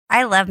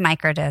I love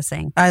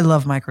microdosing. I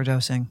love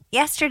microdosing.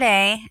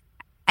 Yesterday,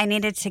 I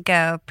needed to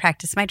go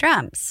practice my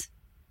drums.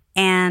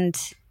 And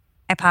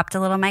I popped a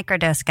little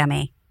microdose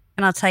gummy.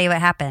 And I'll tell you what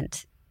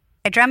happened.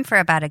 I drummed for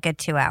about a good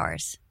 2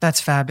 hours.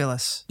 That's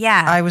fabulous.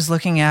 Yeah. I was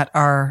looking at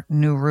our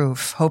new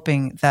roof,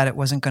 hoping that it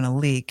wasn't going to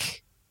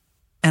leak.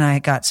 And I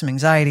got some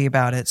anxiety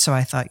about it. So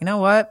I thought, you know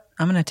what?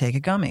 I'm going to take a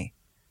gummy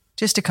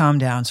just to calm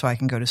down so I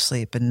can go to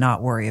sleep and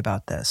not worry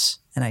about this.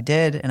 And I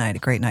did. And I had a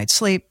great night's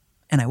sleep.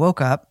 And I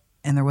woke up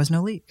and there was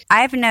no leak.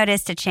 I've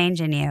noticed a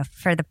change in you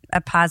for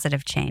a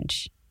positive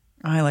change.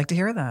 I like to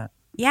hear that.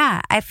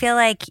 Yeah. I feel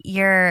like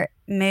your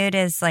mood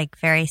is like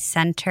very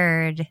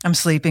centered. I'm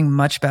sleeping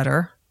much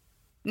better.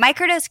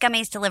 Microdose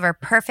gummies deliver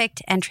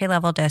perfect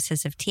entry-level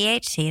doses of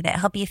THC that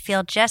help you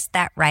feel just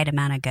that right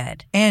amount of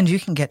good. And you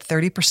can get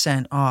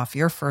 30% off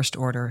your first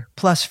order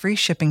plus free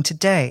shipping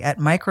today at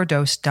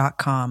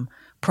microdose.com,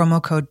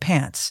 promo code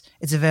PANTS.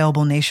 It's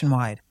available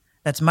nationwide.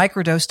 That's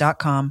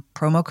microdose.com,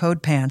 promo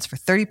code PANTS for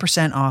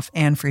 30% off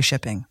and free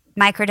shipping.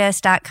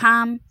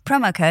 Microdose.com,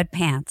 promo code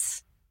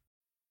PANTS.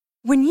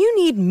 When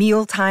you need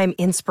mealtime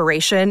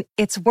inspiration,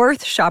 it's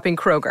worth shopping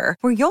Kroger,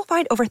 where you'll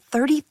find over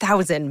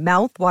 30,000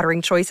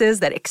 mouth-watering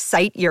choices that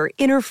excite your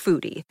inner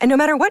foodie. And no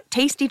matter what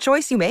tasty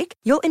choice you make,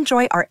 you'll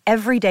enjoy our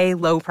everyday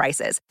low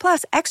prices,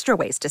 plus extra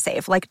ways to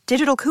save, like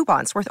digital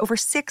coupons worth over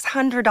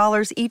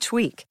 $600 each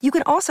week. You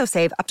can also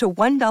save up to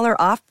 $1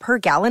 off per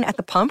gallon at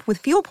the pump with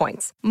fuel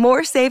points.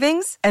 More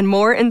savings and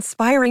more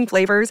inspiring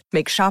flavors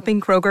make shopping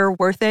Kroger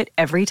worth it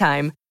every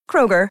time.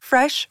 Kroger,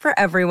 fresh for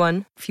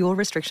everyone. Fuel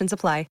restrictions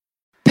apply.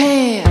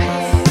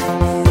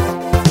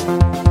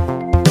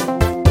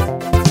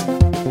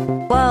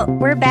 Well,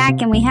 we're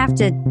back and we have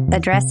to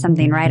address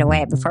something right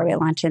away before we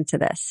launch into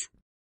this.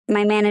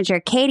 My manager,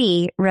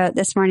 Katie, wrote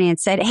this morning and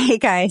said, hey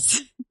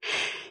guys,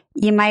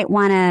 you might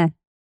want to,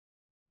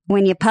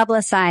 when you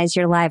publicize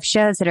your live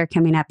shows that are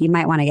coming up, you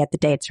might want to get the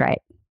dates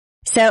right.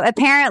 So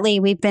apparently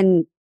we've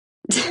been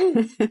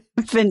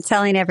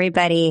telling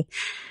everybody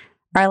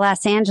our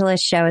Los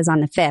Angeles show is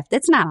on the 5th.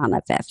 It's not on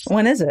the 5th.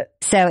 When is it?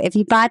 So if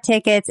you bought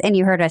tickets and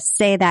you heard us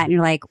say that and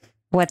you're like,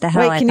 what the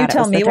hell? Wait, can you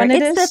tell me when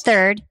it is? It's the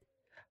 3rd.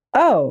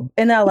 Oh,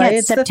 in LA,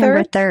 it's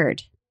September the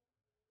 3rd?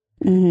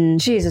 3rd. Mm-hmm.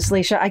 Jesus,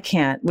 Leisha, I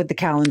can't with the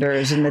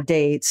calendars and the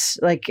dates.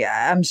 Like,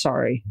 I'm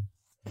sorry.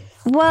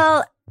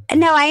 Well,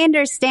 no, I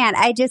understand.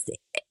 I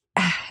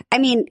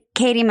mean,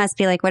 Katie must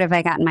be like, what have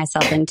I gotten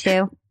myself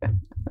into?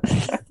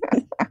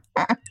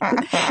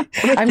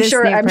 I'm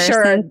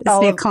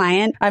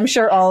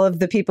sure all of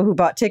the people who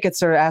bought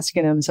tickets are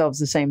asking themselves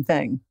the same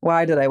thing.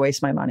 Why did I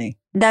waste my money?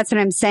 That's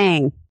what I'm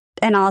saying.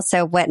 And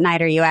also, what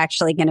night are you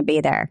actually going to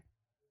be there?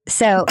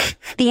 So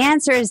the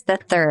answer is the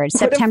 3rd,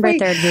 September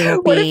 3rd. We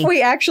will be. What if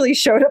we actually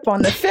showed up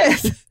on the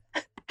 5th?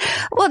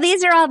 Well,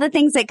 these are all the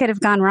things that could have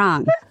gone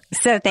wrong.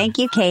 So thank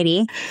you,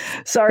 Katie.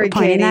 Sorry, for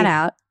pointing Katie. that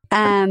out.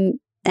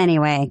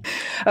 Anyway.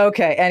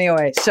 Okay.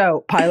 Anyway,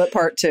 so pilot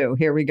part 2.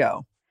 Here we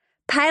go.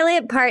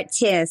 Pilot part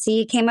 2. So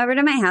you came over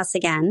to my house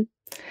again.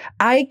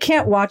 I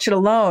can't watch it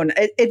alone.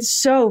 It's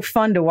so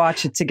fun to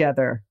watch it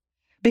together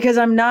because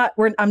I'm not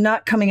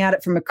coming at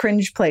it from a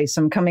cringe place.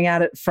 I'm coming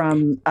at it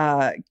from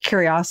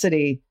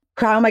curiosity.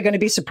 How am I going to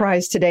be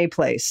surprised today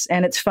place?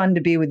 And it's fun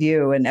to be with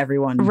you and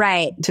everyone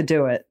right to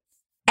do it.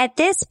 At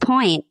this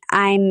point,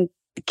 I'm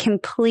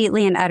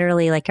completely and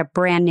utterly like a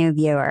brand new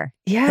viewer.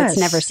 Yes. That's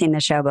never seen the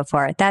show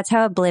before. That's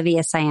how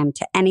oblivious I am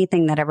to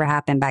anything that ever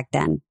happened back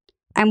then.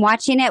 I'm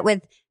watching it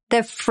with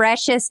the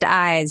freshest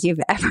eyes you've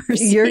ever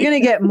seen. You're going to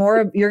get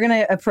more, you're going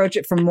to approach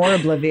it from more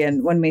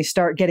oblivion when we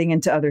start getting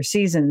into other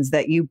seasons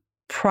that you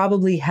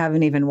probably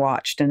haven't even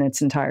watched in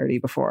its entirety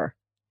before.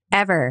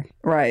 Ever.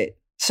 Right.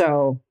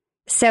 So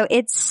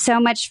it's so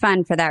much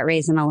fun for that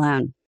reason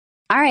alone.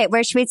 All right.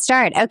 Where should we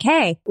start?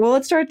 Okay. Well,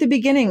 let's start at the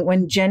beginning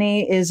when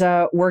Jenny is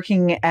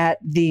working at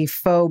the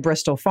faux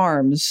Bristol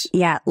Farms.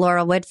 Yeah.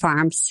 Laurelwood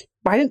Farms.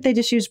 Why didn't they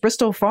just use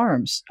Bristol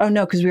Farms? Oh,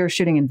 no, because we were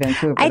shooting in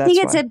Vancouver. I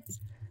think it's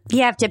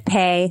you have to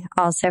pay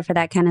also for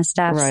that kind of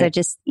stuff. Right. So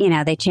just,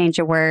 they change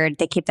a word.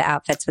 They keep the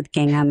outfits with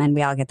gingham and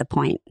we all get the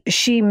point.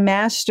 She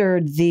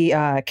mastered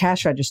the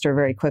cash register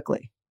very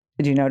quickly.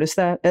 Did you notice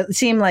that? It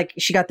seemed like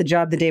she got the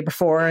job the day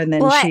before and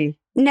then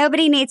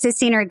nobody needs to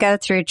see her go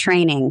through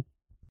training.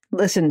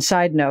 Listen,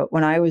 side note,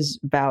 when I was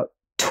about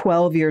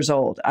 12 years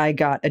old, I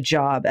got a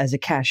job as a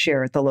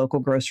cashier at the local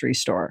grocery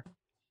store.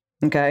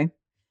 Okay.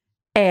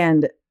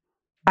 And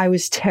I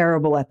was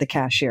terrible at the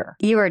cashier.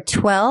 You were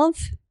 12?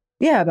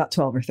 Yeah, about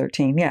 12 or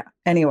 13. Yeah.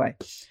 Anyway,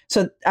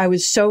 so I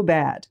was so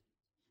bad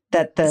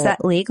that Is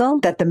that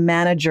legal? That the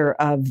manager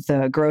of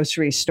the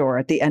grocery store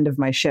at the end of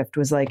my shift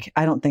was like,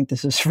 I don't think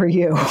this is for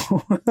you.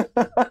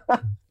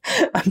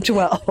 I'm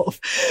 12.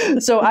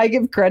 So I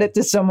give credit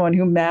to someone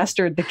who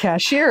mastered the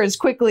cashier as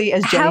quickly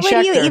as Jenny Schechter. How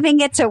would you even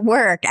get to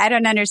work? I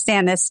don't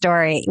understand this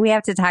story. We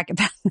have to talk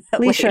about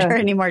that later.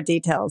 Any more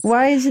details?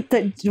 Why is it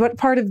that, what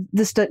part of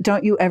this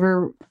don't you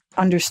ever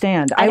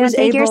understand? I don't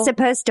think you're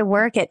supposed to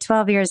work at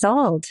 12 years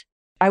old.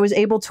 I was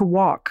able to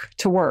walk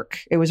to work.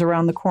 It was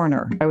around the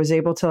corner. I was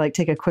able to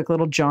take a quick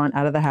little jaunt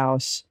out of the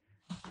house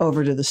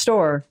over to the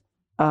store.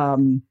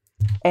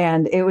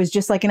 And it was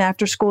just like an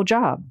after school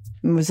job.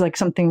 It was like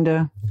something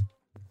to,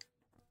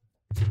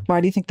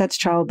 why do you think that's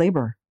child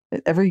labor?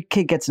 Every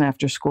kid gets an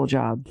after school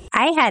job.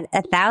 I had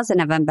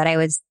 1,000 of them, but I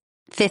was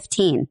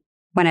 15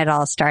 when it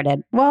all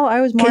started. Well,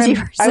 I was more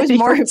 12.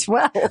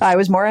 I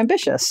was more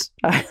ambitious.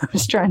 I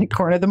was trying to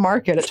corner the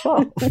market at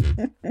 12.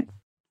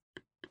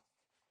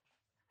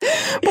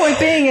 Point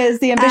being is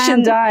the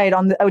ambition died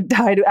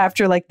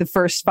after like the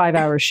first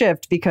 5-hour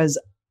shift because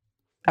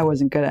I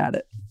wasn't good at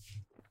it.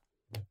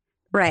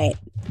 Right.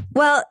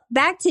 Well,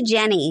 back to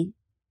Jenny.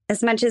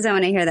 As much as I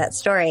want to hear that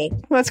story.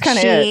 Well, that's kind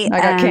of it. I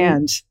got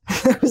canned.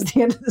 That was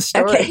the end of the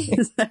story.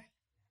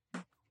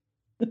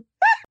 Okay.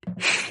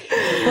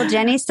 Well,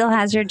 Jenny still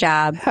has her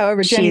job.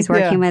 However, she's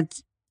working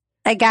with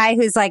a guy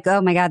who's like,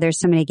 "Oh my God, there's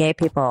so many gay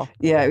people."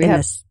 Yeah, we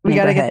have to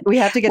get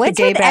What's the gay with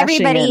bashing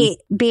everybody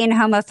in? being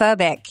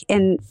homophobic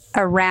in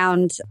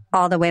around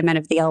all the women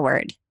of the L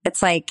word?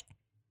 It's like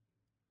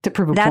to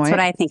prove a that's point. what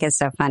I think is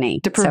so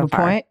funny. To prove a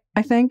point,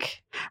 I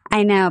think.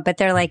 I know, but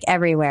they're like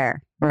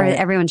everywhere. Right. Or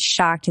everyone's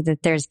shocked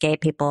that there's gay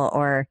people,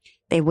 or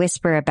they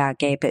whisper about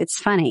gay. But it's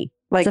funny.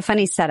 It's a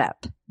funny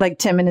setup. Like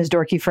Tim and his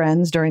dorky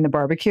friends during the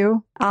barbecue.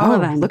 All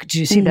of them. Look, did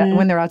you see that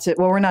when they're out?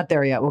 Well, we're not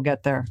there yet. We'll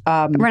get there.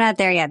 We're not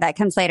there yet. That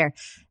comes later.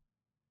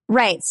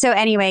 Right. So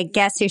anyway,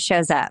 guess who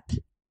shows up?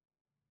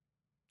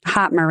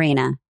 Hot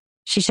Marina.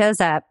 She shows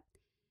up.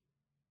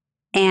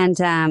 And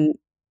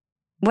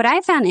what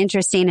I found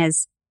interesting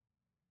is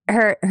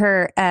her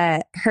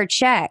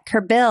check,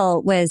 her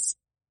bill was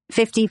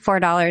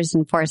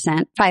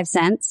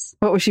 $54.05.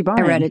 What was she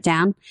buying? I wrote it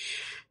down.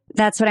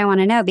 That's what I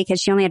want to know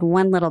because she only had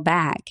one little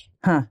bag.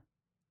 Huh.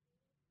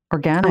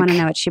 Organic. I want to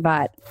know what she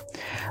bought.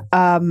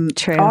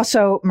 True.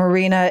 Also,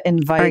 Marina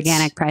invites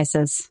organic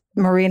prices.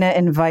 Marina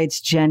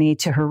invites Jenny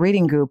to her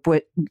reading group,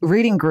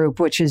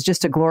 which is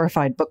just a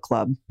glorified book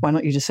club. Why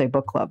don't you just say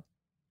book club?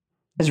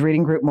 Is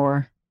reading group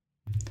more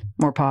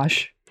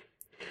posh?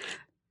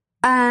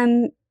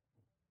 Yeah.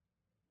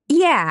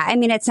 I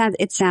mean, it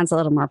sounds a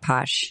little more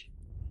posh.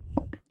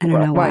 I don't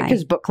know why.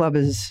 Because book club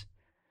is...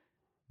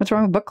 What's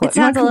wrong with book club? It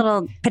sounds a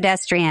little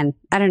pedestrian.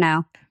 I don't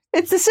know.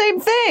 It's the same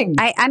thing.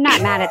 I'm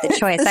not mad at the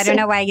choice. I don't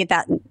know why I get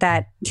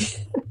that.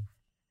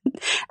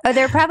 Oh,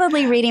 they're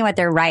probably reading what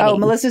they're writing. Oh,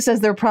 Melissa says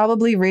they're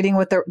probably reading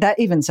what they're... That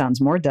even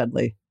sounds more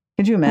deadly.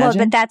 Could you imagine?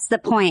 Well, but that's the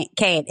point,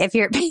 Kate. If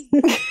you're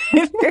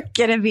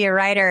going to be a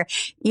writer,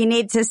 you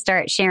need to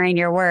start sharing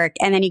your work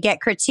and then you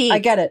get critique. I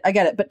get it.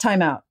 But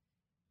time out.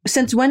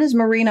 Since when is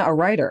Marina a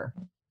writer?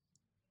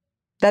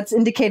 That's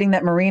indicating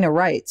that Marina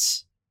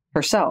writes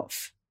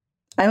herself.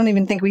 I don't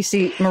even think we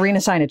see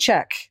Marina sign a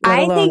check, let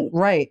alone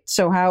write.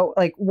 So how,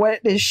 like,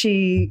 what is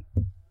she,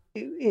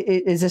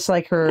 is this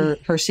like her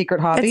secret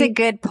hobby? That's a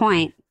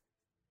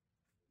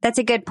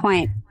good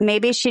point.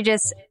 Maybe she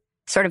just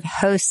sort of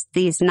hosts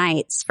these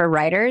nights for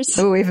writers.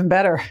 Oh, even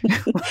better.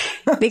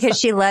 Because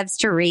she loves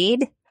to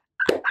read.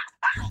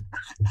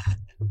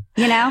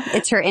 You know,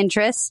 it's her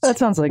interest. That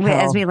sounds like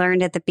hell. As we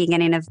learned at the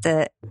beginning of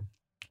the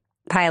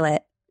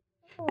pilot.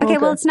 Okay,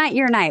 well, it's not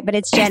your night, but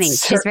it's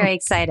Jenny's. She's very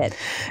excited.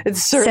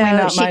 It's certainly not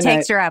my night. So she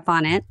takes her up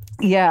on it.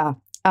 Yeah.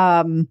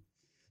 And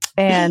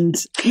then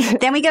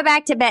we go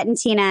back to Bet and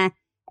Tina,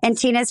 and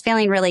Tina's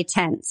feeling really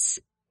tense.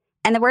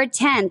 And the word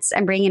tense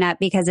I'm bringing up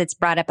because it's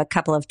brought up a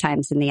couple of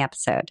times in the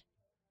episode.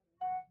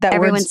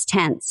 Everyone's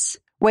tense.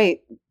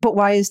 Wait, but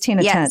why is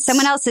Tina tense?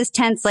 Someone else is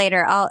tense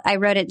later. I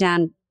wrote it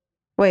down.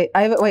 Wait,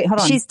 hold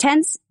on. She's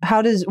tense.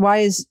 Why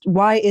is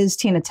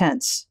Tina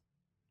tense?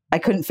 I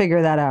couldn't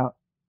figure that out.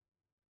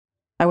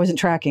 I wasn't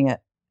tracking it.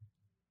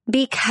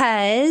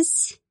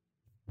 Because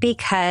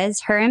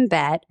her and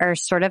Bet are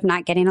sort of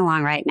not getting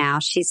along right now.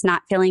 She's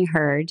not feeling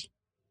heard.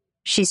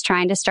 She's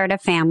trying to start a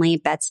family.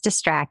 Bet's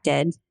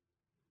distracted.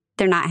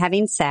 They're not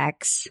having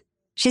sex.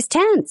 She's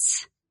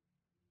tense.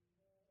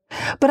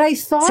 But I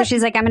thought... So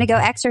she's like, I'm going to go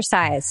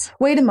exercise.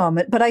 Wait a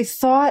moment. But I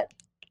thought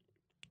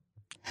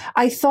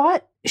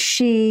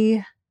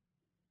she...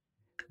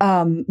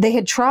 they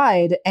had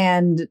tried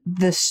and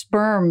the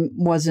sperm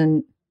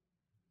wasn't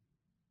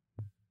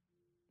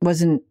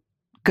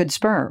good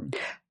sperm.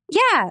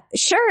 Yeah,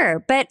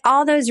 sure. But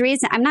all those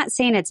reasons, I'm not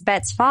saying it's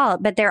Bet's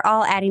fault, but they're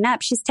all adding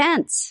up. She's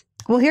tense.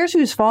 Well, here's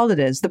whose fault it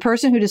is. The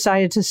person who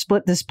decided to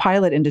split this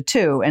pilot into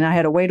two, and I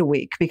had to wait a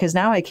week because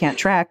now I can't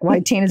track why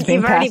Tina's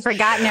being You've already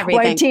forgotten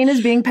everything. Why Tina's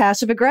being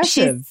passive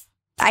aggressive.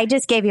 I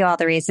just gave you all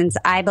the reasons.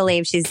 I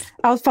believe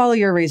I'll follow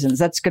your reasons.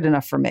 That's good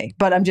enough for me.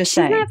 But I'm just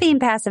saying. She's not being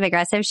passive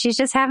aggressive. She's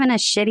just having a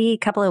shitty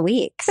couple of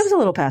weeks. It was a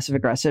little passive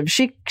aggressive.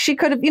 She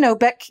could have,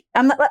 Beck.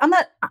 I'm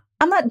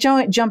not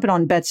jumping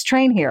on Bet's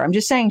train here. I'm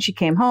just saying she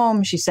came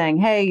home. She's saying,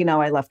 hey,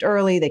 I left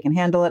early. They can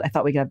handle it. I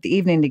thought we could have the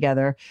evening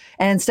together.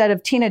 And instead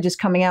of Tina just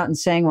coming out and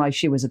saying why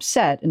she was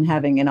upset and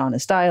having an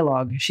honest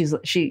dialogue, she's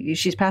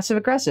passive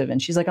aggressive.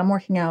 And she's like, I'm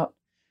working out.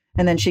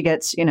 And then she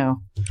gets,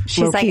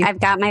 she's like, I've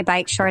got my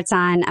bike shorts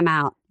on. I'm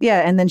out. Yeah.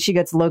 And then she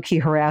gets low-key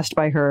harassed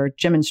by her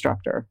gym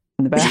instructor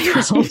in the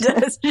bathroom.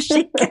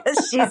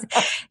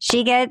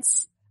 She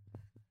gets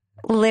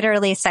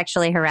literally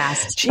sexually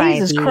harassed.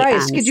 Jesus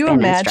Christ. Could you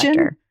imagine?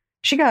 Instructor.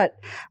 She got,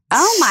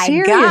 oh my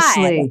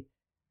seriously. God.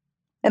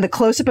 And the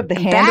close-up of the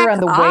hand Back around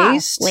the off,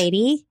 waist.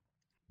 lady.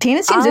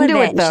 Tina seems All into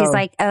of it, though. She's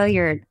like, oh,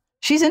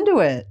 She's into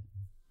it.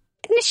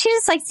 she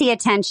just likes the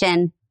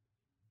attention.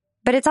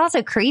 But it's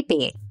also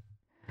creepy.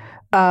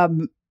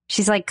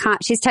 She's like,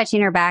 she's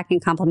touching her back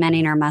and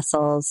complimenting her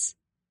muscles.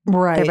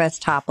 Right. They're both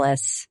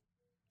topless.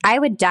 I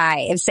would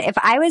die if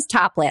I was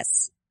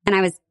topless and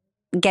I was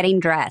getting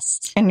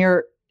dressed. And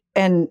you're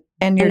in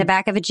the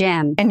back of a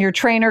gym. And your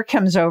trainer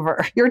comes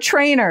over. Your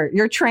trainer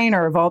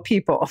of all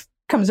people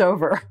comes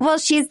over. Well,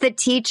 she's the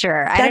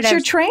teacher. That's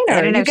your trainer.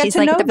 I don't know you if get she's to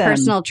like know the them.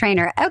 personal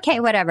trainer. Okay,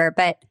 whatever.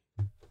 But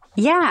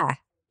yeah,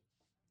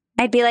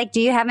 I'd be like,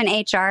 do you have an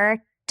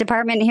HR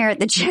department here at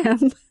the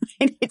gym?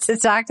 I need to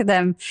talk to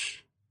them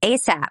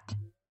ASAP.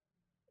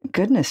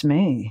 Goodness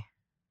me.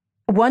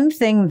 One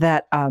thing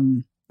that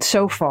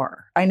so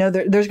far, I know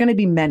there's going to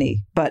be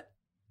many, but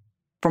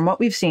from what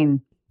we've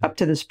seen up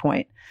to this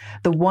point,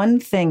 the one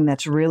thing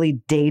that's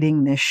really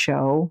dating this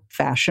show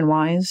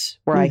fashion-wise,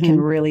 where I can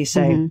really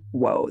say,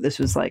 whoa, this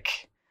was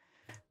like,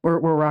 we're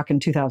rocking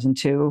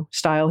 2002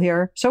 style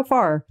here. So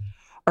far,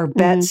 are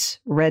Bette's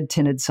red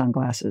tinted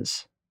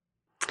sunglasses.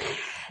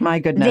 My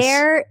goodness.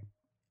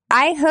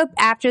 I hope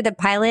after the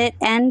pilot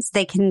ends,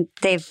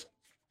 they've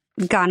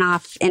gone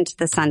off into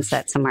the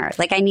sunset somewhere.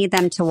 Like, I need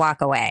them to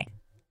walk away.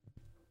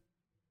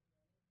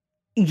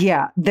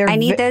 Yeah. I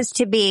need those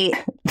to be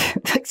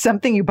like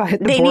something you buy at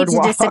the they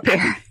boardwalk. Need to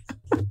disappear.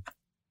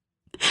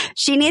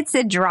 She needs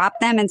to drop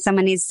them and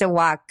someone needs to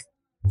walk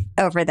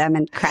over them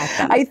and crack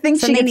them. I think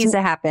something needs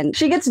to happen.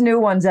 She gets new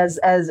ones as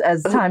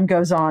time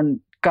goes on,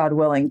 God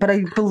willing. But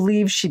I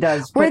believe she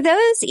does. Were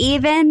those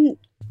even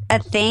a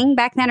thing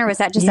back then, or was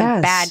that just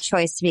a bad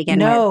choice to begin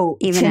with? No,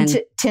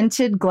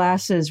 tinted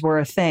glasses were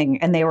a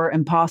thing, and they were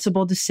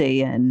impossible to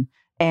see in.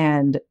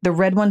 And the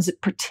red ones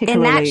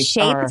particularly in that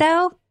shape,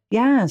 though?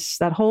 Yes,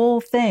 that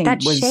whole thing.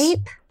 That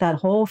shape? That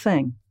whole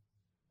thing.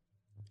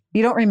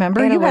 You don't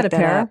remember? You had a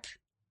pair.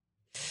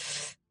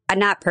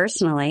 Not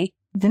personally.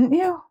 Didn't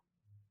you?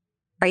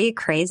 Are you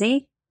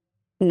crazy?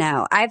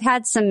 No, I've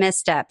had some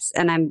missteps,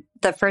 and I'm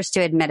the first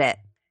to admit it.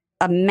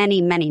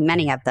 Many, many,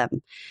 many of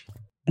them.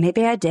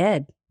 Maybe I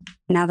did,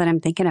 now that I'm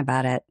thinking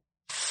about it.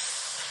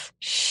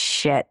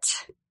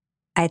 Shit.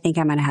 I think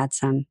I might have had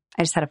some.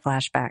 I just had a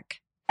flashback.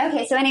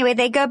 Okay, so anyway,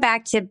 they go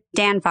back to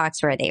Dan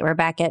Foxworthy. We're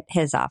back at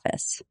his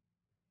office.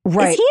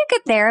 Right. Is he a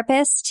good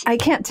therapist? I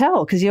can't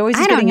tell because he always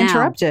is getting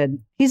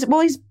interrupted. He's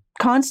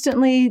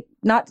constantly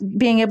not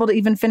being able to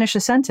even finish a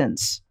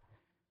sentence.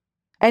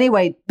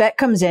 Anyway, Bette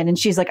comes in and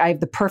she's like, I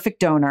have the perfect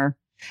donor.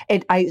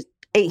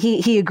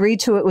 He agreed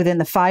to it within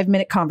the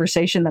 5-minute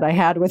conversation that I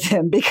had with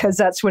him because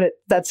that's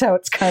how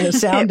it's kind of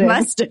sounding. It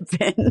must have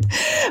been.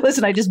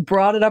 Listen, I just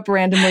brought it up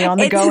randomly on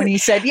the go and he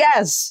said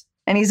yes.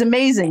 And he's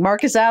amazing.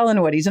 Marcus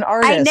Allenwood. He's an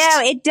artist. I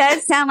know. It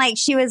does sound like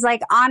she was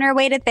like on her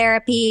way to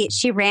therapy.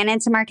 She ran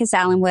into Marcus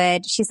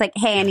Allenwood. She's like,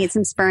 hey, I need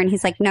some Spurn.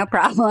 He's like, no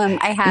problem.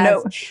 I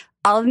have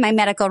all of my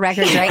medical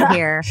records right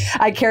here.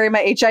 I carry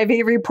my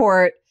HIV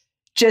report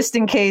just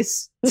in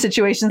case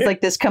situations like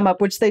this come up,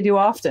 which they do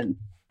often.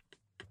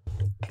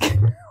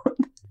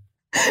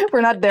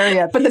 We're not there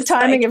yet, but the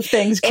timing of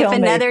things kill me.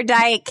 If another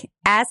dyke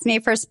asked me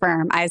for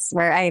sperm, I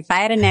swear, if I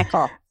had a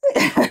nickel,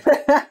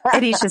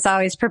 and he's just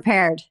always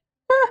prepared.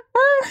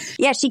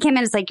 Yeah, she came in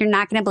and was like, you're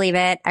not going to believe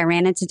it. I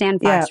ran into Dan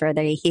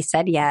Foxworthy. Yeah. He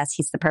said yes.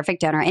 He's the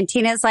perfect donor. And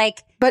Tina's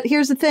like, but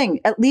here's the thing.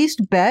 At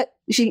least Bette,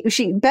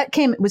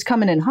 Bette was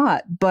coming in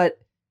hot, but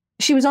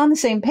she was on the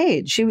same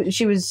page.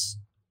 She was,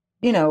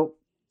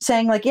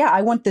 saying like, yeah,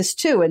 I want this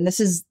too. And this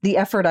is the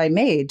effort I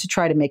made to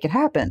try to make it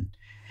happen.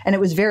 And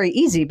it was very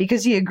easy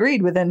because he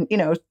agreed within,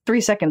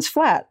 3 seconds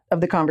flat of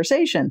the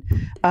conversation.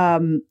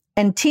 And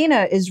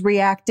Tina is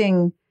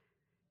reacting.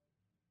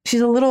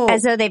 She's a little...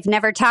 as though they've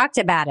never talked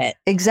about it.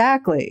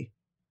 Exactly.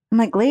 I'm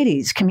like,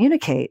 ladies,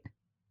 communicate.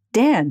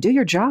 Dan, do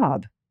your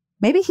job.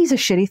 Maybe he's a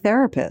shitty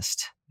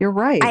therapist. You're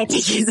right. I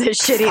think he's a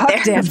shitty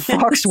therapist. Dan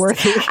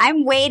Foxworthy.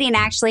 I'm waiting,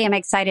 actually. I'm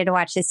excited to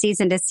watch this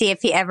season to see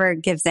if he ever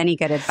gives any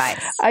good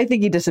advice. I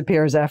think he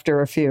disappears after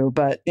a few,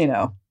 but,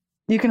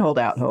 you can hold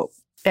out hope.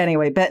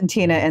 Anyway, Bette and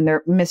Tina and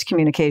their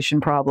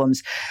miscommunication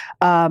problems.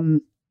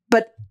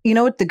 But you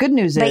know what the good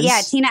news is? But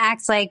yeah, Tina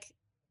acts like,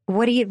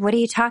 what are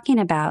you talking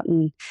about?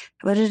 And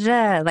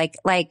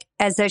like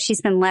as though she's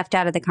been left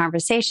out of the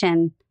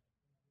conversation.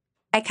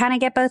 I kind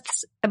of get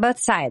both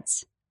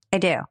sides. I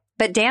do.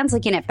 But Dan's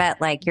looking at Bette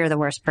like you're the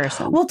worst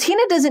person. Well,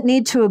 Tina doesn't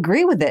need to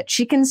agree with it.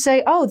 She can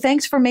say, "Oh,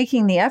 thanks for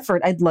making the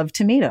effort. I'd love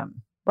to meet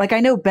him." Like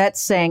I know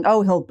Bette's saying,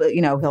 "Oh,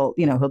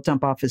 he'll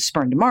dump off his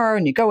sperm tomorrow,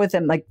 and you go with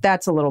him." Like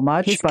that's a little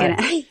much. He's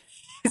coming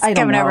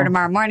over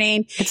tomorrow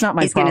morning. It's not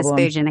my problem. He's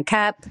going to spooge in a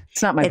cup.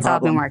 It's not my problem. It's all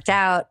been worked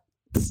out.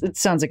 It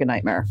sounds like a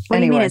nightmare. What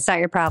do you mean it's not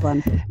your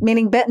problem?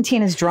 Meaning Bette and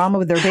Tina's drama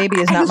with their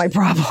baby is not my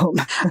problem.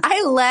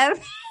 I love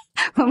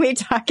when we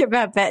talk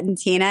about Bette and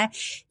Tina,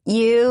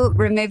 you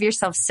remove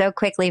yourself so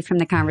quickly from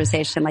the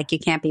conversation like you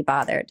can't be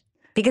bothered.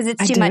 Because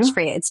it's too much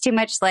for you. It's too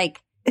much like...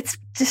 It's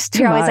just too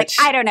much. You're much. always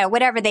like, I don't know,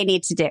 whatever they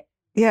need to do.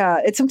 Yeah,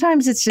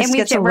 sometimes it's just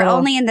and we're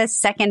only in the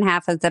second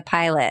half of the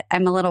pilot.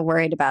 I'm a little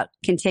worried about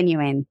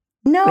continuing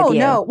No, with you.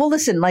 no. Well,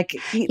 listen, like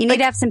You need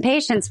to have some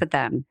patience with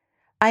them.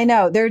 I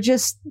know they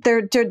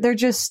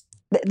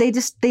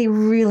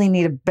really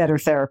need a better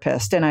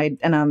therapist, and I'm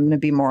going to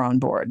be more on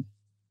board.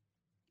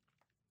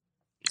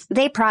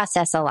 They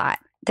process a lot.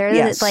 They're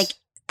Yes. like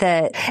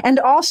and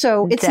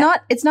also it's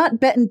not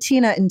Bet and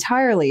Tina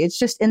entirely. It's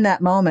just in that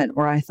moment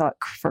where I thought,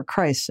 for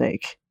Christ's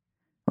sake,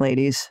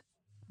 ladies.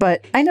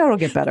 But I know it'll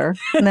get better,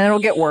 and then it'll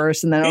get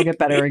worse, and then it'll get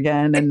better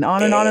again, and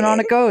on and on and on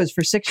it goes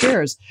for 6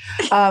 years.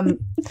 But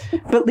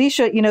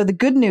Leisha, the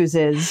good news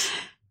is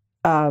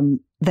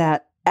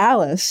that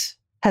Alice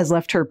has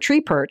left her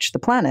tree perch, the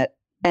planet,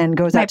 and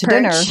goes out to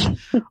dinner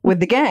with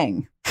the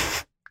gang.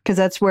 Because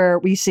that's where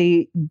we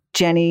see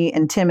Jenny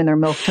and Tim and their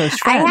milquetoast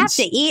friends. I have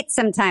to eat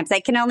sometimes.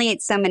 I can only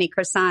eat so many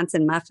croissants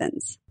and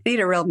muffins. I need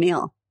a real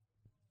meal.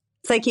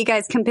 It's like, you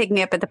guys come pick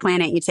me up at the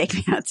planet. You take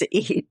me out to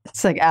eat.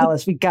 It's like,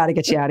 Alice, we got to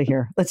get you out of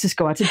here. Let's just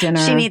go out to dinner.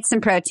 She needs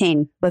some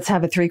protein. Let's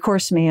have a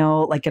 3-course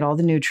meal, like get all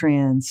the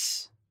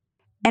nutrients.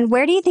 And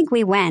where do you think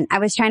we went? I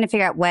was trying to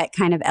figure out what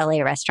kind of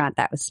LA restaurant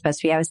that was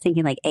supposed to be. I was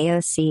thinking like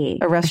AOC.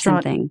 A restaurant.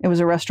 Or something. It was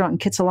a restaurant in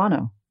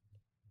Kitsilano.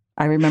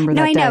 I remember that.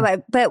 No, I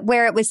know, but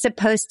where it was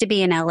supposed to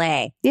be in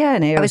LA. Yeah,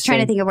 in AOC. I was trying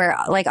to think of where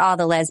like all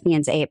the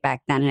lesbians ate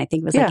back then, and I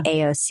think it was like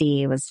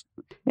AOC was.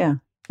 Yeah.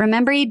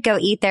 Remember, you'd go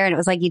eat there, and it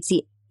was like you'd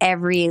see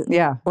every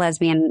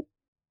lesbian,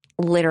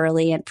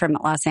 literally from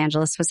Los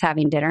Angeles, was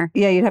having dinner.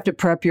 Yeah, you'd have to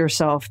prep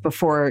yourself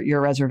before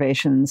your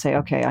reservation and say,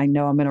 okay, I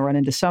know I'm going to run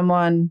into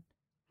someone.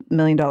 $1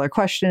 million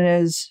question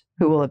is,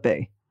 who will it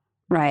be?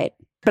 Right.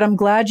 But I'm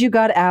glad you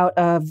got out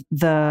of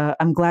the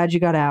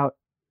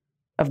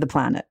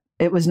planet.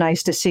 It was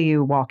nice to see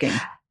you walking.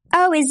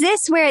 Oh, is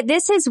this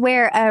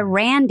where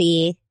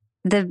Randy,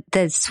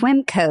 the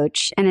swim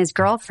coach, and his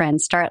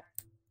girlfriend start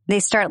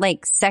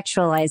like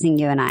sexualizing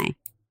you and I,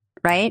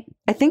 right?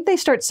 I think they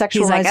start sexualizing.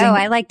 He's like, oh,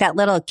 I like that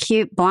little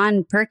cute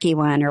blonde perky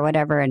one or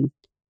whatever. And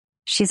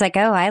she's like,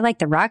 oh, I like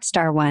the rock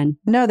star one.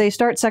 No, they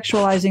start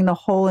sexualizing the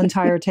whole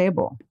entire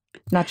table,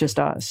 not just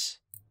us.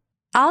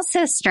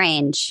 Also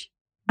strange.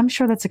 I'm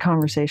sure that's a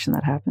conversation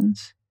that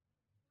happens.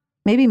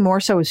 Maybe more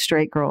so with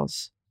straight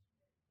girls.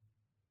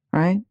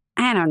 Right?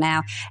 I don't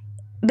know.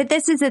 But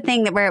this is the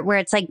thing that where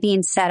it's like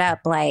being set up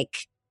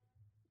like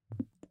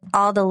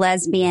all the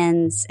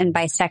lesbians and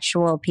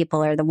bisexual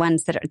people are the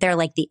ones they're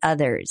like the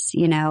others,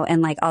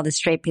 and like all the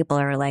straight people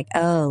are like,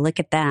 oh,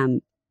 look at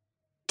them.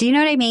 Do you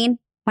know what I mean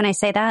when I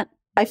say that?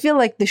 I feel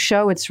like the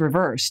show, it's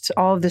reversed.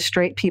 All of the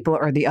straight people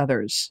are the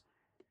others.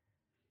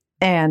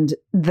 And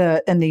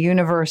the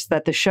universe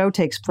that the show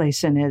takes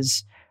place in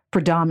is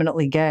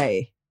predominantly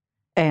gay.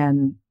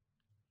 And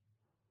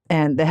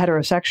the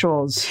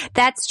heterosexuals,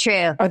 that's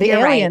true, are the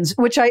aliens,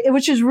 right.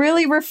 which is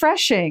really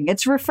refreshing.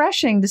 It's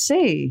refreshing to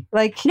see.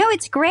 Like, no,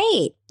 it's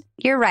great.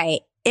 You're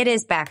right. It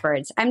is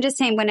backwards. I'm just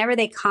saying, whenever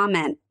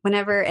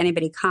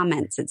anybody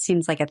comments, it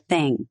seems like a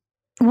thing.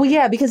 Well,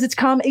 yeah, because it's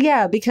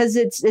because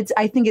it's.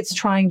 I think it's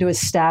trying to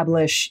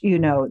establish,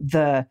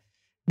 the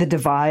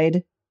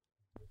divide,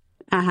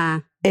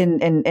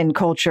 in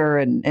culture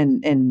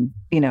and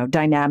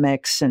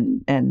dynamics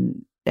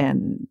and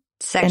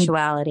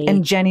sexuality.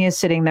 And Jenny is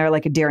sitting there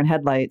like a deer in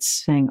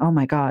headlights saying, oh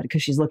my God,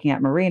 because she's looking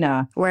at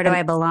Marina. Where do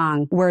I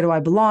belong? Where do I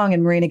belong?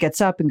 And Marina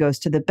gets up and goes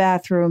to the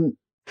bathroom.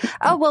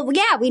 Oh, well,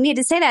 yeah, we need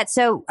to say that.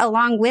 So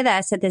along with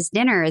us at this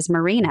dinner is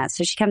Marina.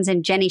 So she comes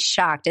in, Jenny's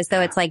shocked, as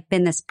though it's like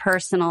been this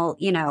personal,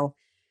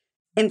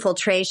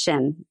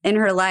 infiltration in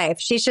her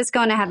life. She's just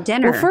going to have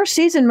dinner. Well, first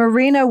season,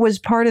 Marina was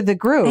part of the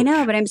group. I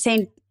know, but I'm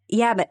saying,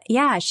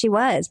 she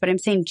was. But I'm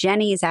saying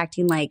Jenny is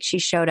acting like she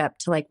showed up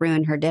to like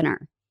ruin her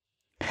dinner.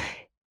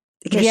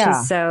 Because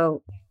she's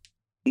so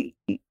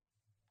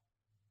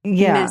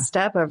messed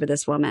up over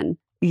this woman.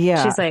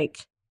 Yeah. She's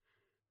like,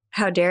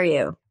 how dare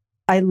you?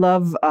 I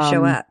love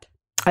show up.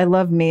 I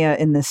love Mia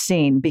in this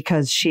scene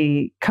because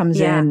she comes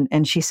in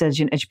and she says,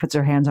 and she puts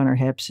her hands on her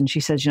hips and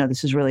she says,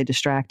 this is really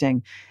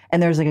distracting.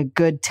 And there's like a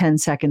good 10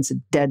 seconds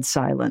of dead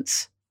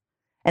silence.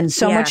 And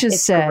so much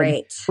is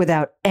said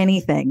without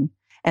anything.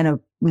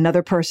 And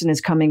another person is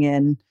coming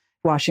in,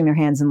 washing their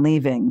hands and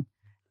leaving.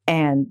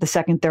 And the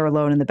second they're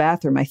alone in the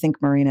bathroom, I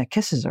think Marina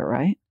kisses her,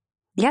 right?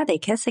 Yeah, they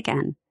kiss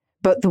again.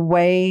 But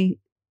I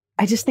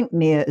just think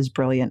Mia is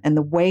brilliant. And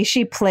the way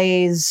she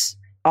plays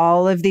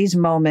all of these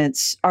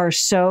moments are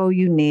so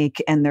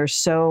unique and they're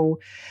so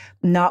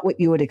not what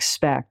you would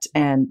expect.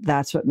 And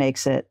that's what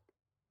makes it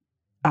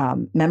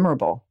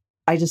memorable.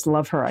 I just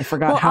love her. I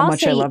forgot how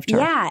much I loved her.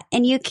 Yeah.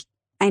 And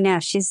I know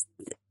she's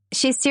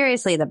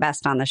seriously the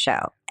best on the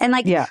show. And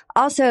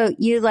also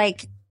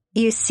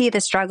you see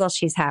the struggle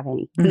she's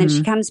having. And then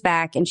she comes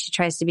back and she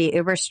tries to be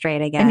uber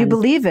straight again. And you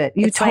believe it.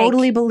 You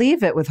totally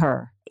believe it with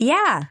her.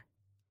 Yeah.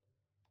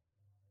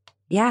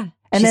 Yeah.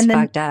 And she's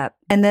fucked up.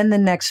 And then the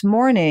next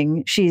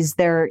morning, she's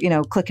there,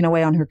 clicking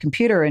away on her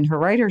computer in her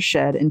writer's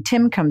shed. And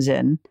Tim comes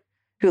in,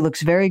 who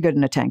looks very good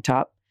in a tank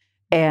top.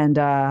 And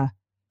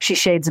she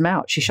shades him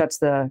out. She shuts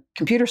the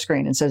computer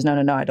screen and says, no,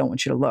 I don't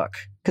want you to look.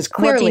 Because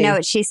clearly. Well, do you know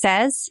what she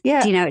says?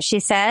 Yeah. Do you know what she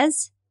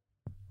says?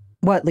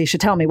 What, Leisha?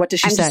 Tell me. What does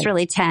she say? I'm just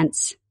really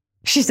tense.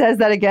 She says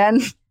that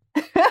again?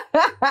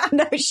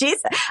 No, I'm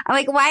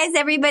like, why is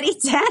everybody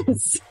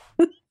tense?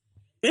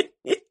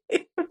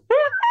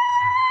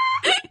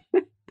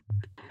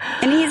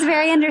 And he's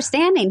very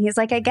understanding. He's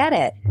like, I get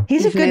it.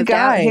 He's a good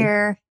guy. Out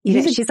here.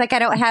 She's like, I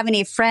don't have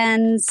any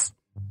friends.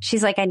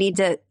 She's like, she's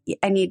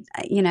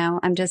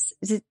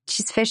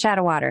fish out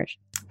of water.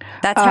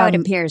 That's how it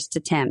appears to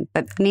Tim.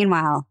 But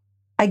meanwhile.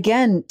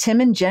 Again,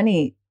 Tim and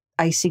Jenny,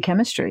 I see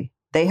chemistry.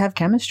 They have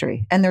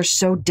chemistry and they're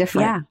so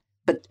different. Yeah.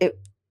 But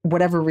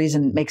whatever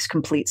reason makes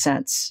complete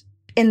sense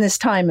in this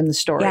time in the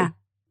story. Yeah.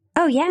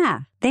 Oh,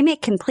 yeah. They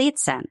make complete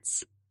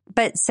sense.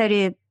 But so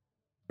do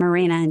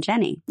Marina and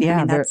Jenny.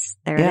 Yeah. There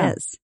it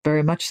is.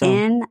 Very much so.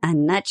 In a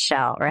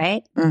nutshell,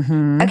 right?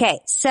 Mm-hmm. Okay.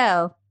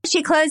 So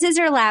she closes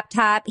her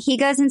laptop. He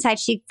goes inside.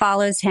 She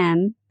follows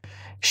him.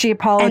 She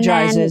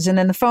apologizes and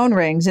then the phone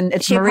rings and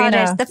it's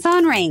Marina. The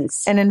phone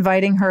rings. And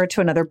inviting her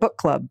to another book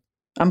club.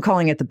 I'm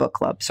calling it the book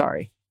club.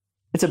 Sorry.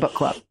 It's a book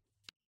club.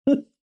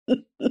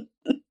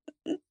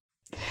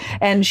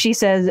 And she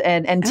says,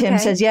 and Tim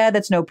says, yeah,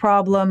 that's no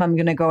problem. I'm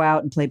going to go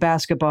out and play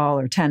basketball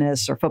or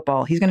tennis or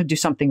football. He's going to do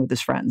something with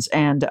his friends.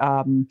 And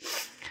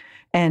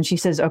she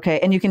says, okay.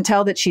 And you can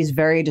tell that she's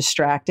very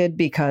distracted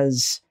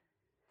because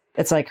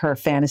it's like her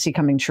fantasy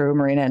coming true,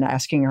 Marina, and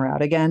asking her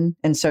out again.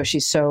 And so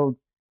she's so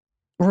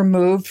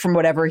removed from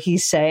whatever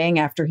he's saying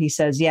after he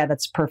says, yeah,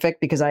 that's perfect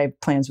because I have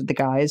plans with the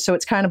guys. So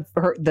it's kind of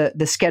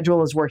the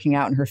schedule is working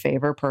out in her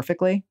favor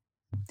perfectly.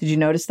 Did you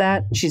notice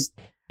that?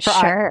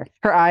 Her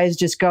eyes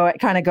just go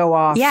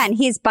off. Yeah. And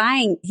he's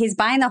buying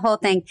the whole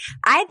thing.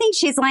 I think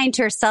she's lying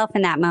to herself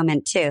in that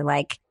moment too.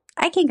 Like,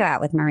 I can go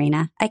out with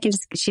Marina.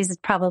 She's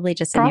probably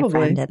just a new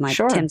friend and like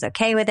Tim's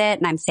okay with it.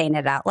 And I'm saying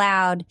it out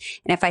loud.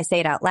 And if I say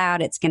it out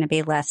loud, it's going to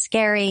be less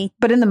scary.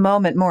 But in the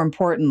moment, more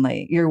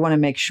importantly, you want to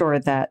make sure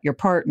that your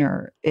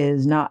partner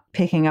is not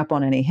picking up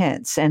on any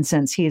hints. And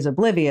since he's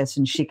oblivious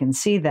and she can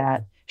see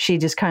that, she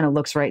just kind of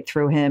looks right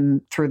through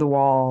him, through the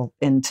wall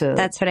into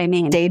that's what I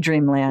mean.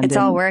 Daydream land. It's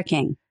all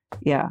working.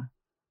 Yeah.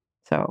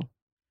 So,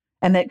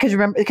 and that,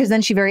 because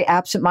then she very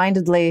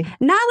absentmindedly.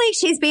 Not like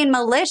she's being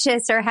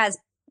malicious or has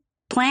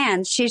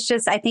plans.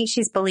 I think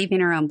she's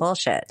believing her own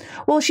bullshit.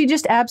 Well, she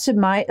just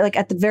like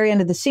at the very end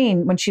of the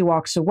scene when she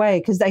walks away,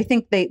 because I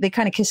think they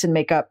kind of kiss and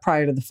make up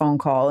prior to the phone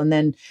call. And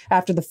then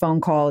after the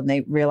phone call and they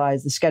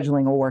realize the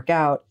scheduling will work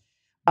out,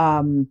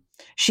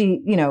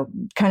 she,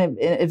 kind of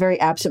in a very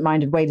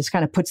absent-minded way, just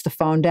kind of puts the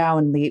phone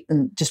down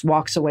and just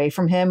walks away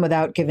from him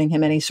without giving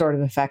him any sort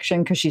of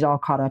affection because she's all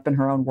caught up in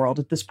her own world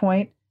at this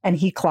point. And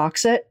he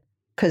clocks it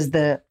because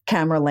the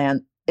camera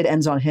it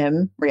ends on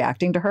him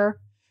reacting to her.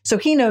 So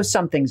he knows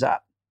something's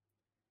up.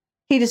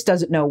 He just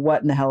doesn't know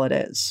what in the hell it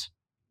is.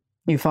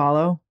 You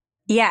follow?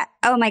 Yeah.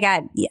 Oh my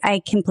God.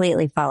 I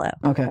completely follow.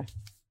 Okay.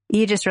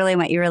 You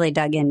really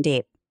dug in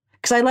deep.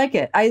 Because I like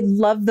it. I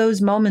love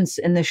those moments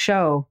in the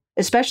show,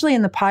 especially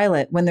in the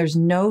pilot when there's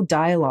no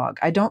dialogue.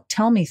 Don't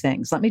tell me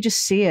things. Let me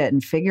just see it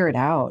and figure it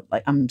out.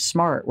 Like, I'm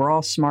smart. We're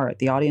all smart.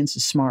 The audience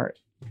is smart.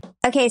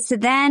 Okay. So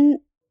then.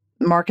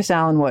 Marcus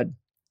Allen Wood.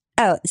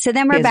 Oh, so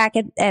then we're back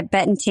at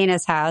Bet and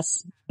Tina's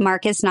house.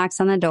 Marcus knocks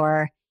on the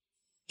door.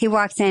 He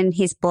walks in,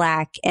 he's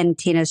black, and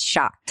Tina's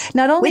shocked.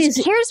 Not only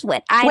here's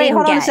what I wait, didn't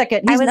hold get. on a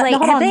second. I was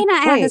have they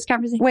not had this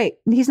conversation? Wait,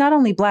 he's not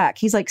only black,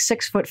 he's like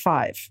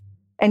 6'5".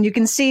 And you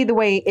can see the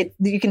way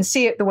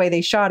the way they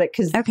shot it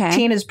because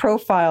Tina's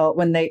profile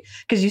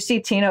because you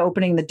see Tina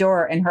opening the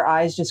door and her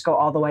eyes just go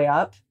all the way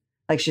up,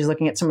 like she's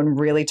looking at someone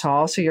really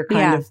tall. So you're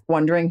kind of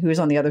wondering who's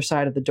on the other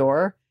side of the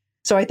door.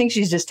 So I think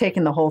she's just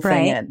taking the whole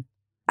thing in.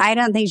 I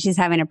don't think she's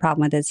having a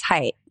problem with his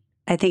height.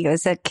 I think it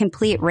was a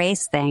complete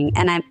race thing.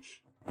 And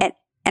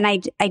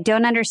I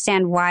don't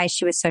understand why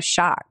she was so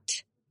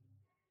shocked.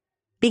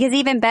 Because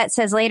even Bet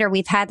says later,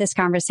 we've had this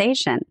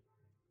conversation.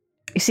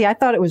 You see, I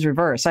thought it was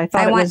reverse. I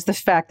thought it was the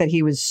fact that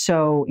he was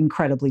so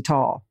incredibly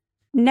tall.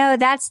 No,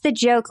 that's the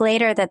joke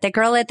later that the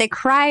girl at the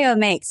cryo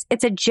makes.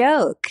 It's a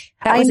joke.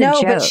 I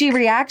know, but she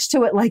reacts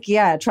to it like,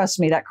 yeah, trust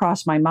me, that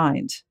crossed my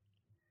mind.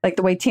 Like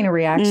the way Tina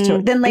reacts to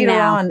it. Then later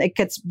on, it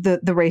gets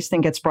the race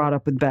thing gets brought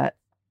up with Bet.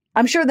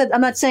 I'm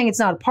not saying it's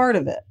not a part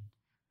of it.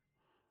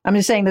 I'm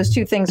just saying those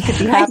two things could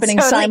be happening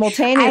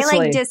simultaneously.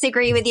 I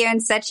disagree with you in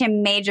such a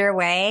major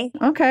way.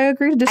 Okay, I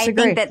agree to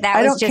disagree. I think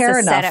that was just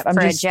a setup for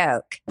a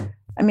joke.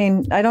 I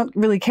mean, I don't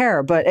really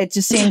care, but it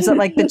just seems that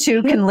like the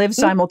two can live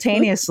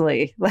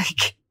simultaneously.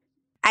 Like,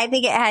 I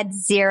think it had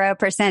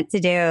 0% to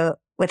do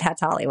with how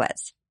tall he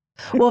was.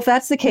 Well, if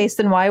that's the case,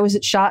 then why was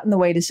it shot in the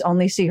way to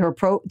only see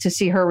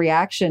her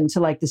reaction to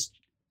like this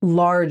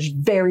large,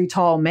 very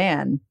tall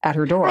man at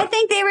her door? I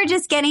think they were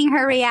just getting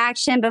her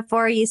reaction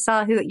before you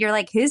saw you're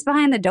like, who's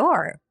behind the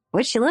door?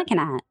 What's she looking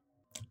at?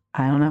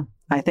 I don't know.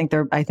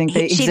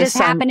 She just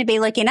happened to be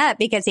looking up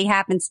because he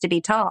happens to be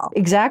tall.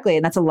 Exactly.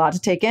 And that's a lot to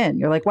take in.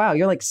 You're like, wow,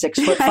 you're like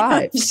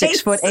 6'5",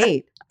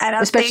 6'8". I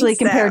don't especially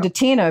think compared to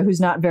Tina,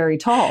 who's not very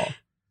tall.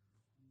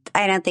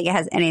 I don't think it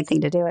has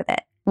anything to do with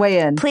it. Weigh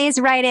in. Please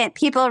write in.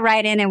 People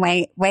write in and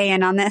weigh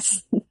in on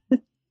this.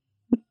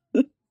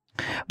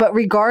 But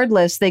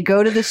regardless, they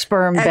go to the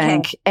sperm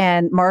bank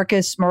and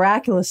Marcus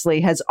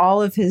miraculously has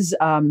all of his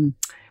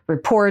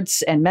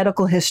reports and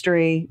medical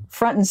history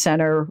front and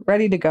center,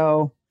 ready to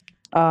go.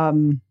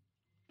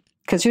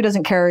 Because who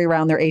doesn't carry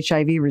around their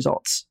HIV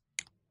results?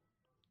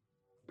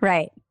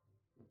 Right.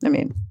 I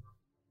mean,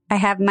 I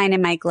have mine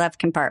in my glove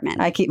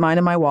compartment. I keep mine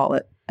in my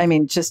wallet. I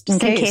mean, just in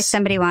case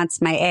somebody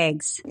wants my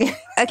eggs.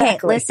 Exactly. Okay,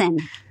 listen.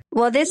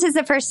 Well, this is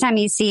the first time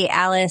you see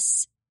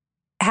Alice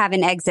have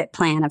an exit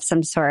plan of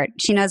some sort.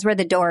 She knows where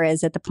the door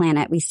is at the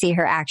planet. We see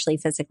her actually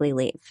physically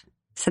leave.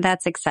 So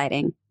that's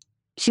exciting.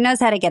 She knows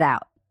how to get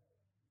out.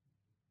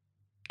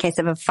 In case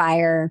of a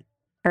fire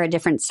or a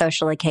different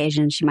social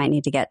occasion she might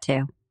need to get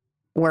to.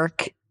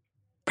 Work,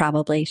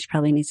 probably. She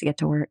probably needs to get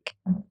to work.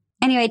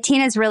 Anyway,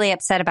 Tina's really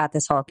upset about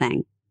this whole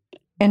thing.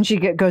 And she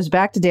goes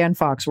back to Dan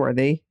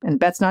Foxworthy, and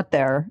Bet's not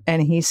there.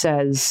 And he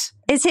says,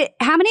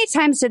 How many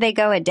times do they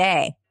go a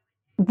day?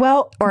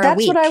 Well, or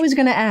that's what I was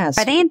going to ask.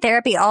 Are they in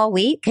therapy all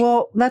week?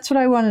 Well, that's what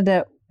I wanted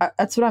to,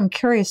 that's what I'm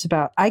curious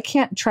about. I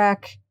can't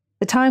track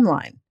the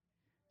timeline.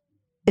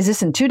 Is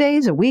this in 2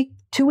 days, a week,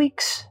 2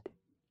 weeks?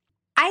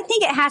 I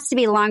think it has to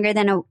be longer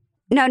than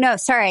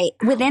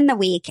within the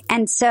week.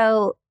 And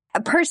so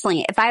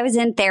personally, if I was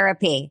in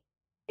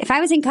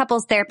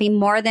couples therapy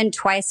more than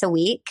twice a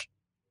week,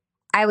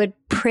 I would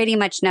pretty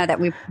much know that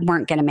we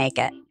weren't going to make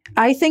it.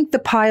 I think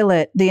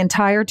the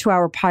entire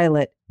 2-hour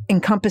pilot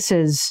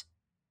encompasses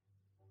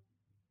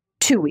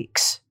 2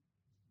 weeks,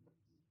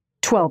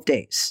 12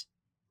 days.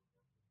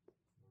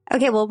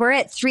 Okay, well, we're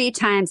at 3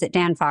 times at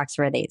Dan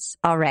Foxworthy's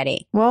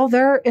already. Well,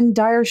 they're in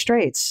dire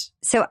straits.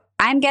 So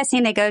I'm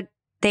guessing they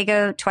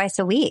go twice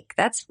a week.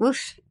 That's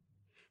woof.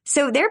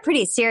 So they're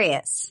pretty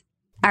serious.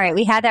 All right,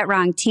 we had that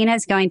wrong.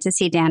 Tina's going to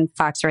see Dan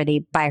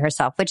Foxworthy by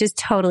herself, which is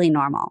totally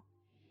normal.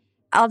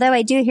 Although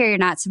I do hear you're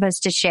not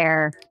supposed to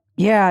share.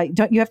 Yeah,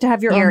 you have to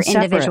have your own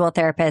individual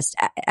therapist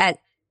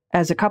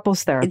as a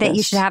couples therapist. That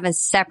you should have a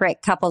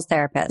separate couples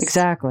therapist.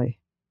 Exactly.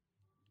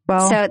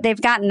 Well, so they've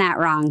gotten that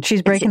wrong.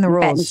 She's breaking the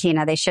rules. Bet and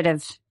Tina,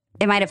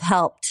 it might have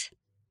helped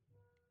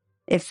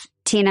if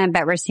Tina and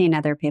Bet were seeing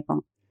other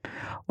people.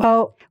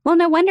 Well,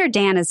 no wonder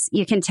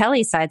you can tell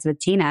he sides with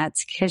Tina.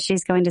 It's because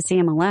she's going to see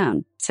him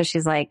alone. So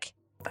she's like,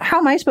 how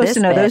am I supposed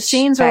to know? Those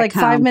scenes are like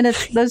 5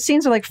 minutes. Those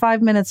scenes are like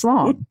 5 minutes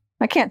long.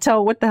 I can't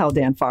tell what the hell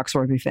Dan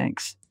Foxworthy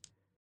thinks.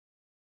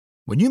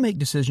 When you make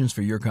decisions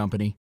for your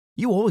company,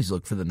 you always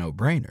look for the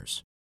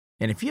no-brainers.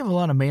 And if you have a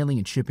lot of mailing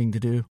and shipping to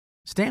do,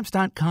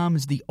 Stamps.com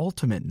is the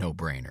ultimate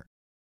no-brainer.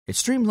 It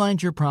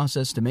streamlines your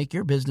process to make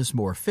your business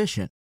more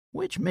efficient,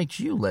 which makes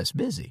you less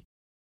busy.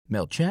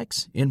 Mail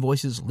checks,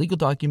 invoices, legal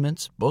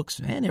documents,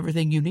 books, and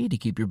everything you need to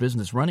keep your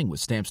business running with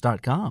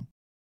Stamps.com.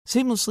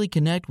 Seamlessly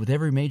connect with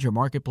every major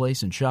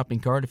marketplace and shopping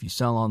cart if you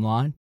sell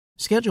online.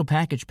 Schedule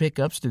package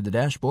pickups through the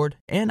dashboard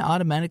and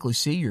automatically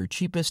see your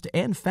cheapest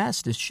and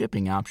fastest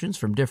shipping options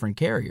from different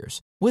carriers,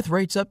 with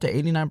rates up to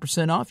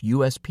 89% off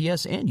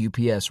USPS and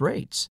UPS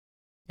rates.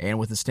 And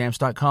with the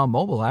Stamps.com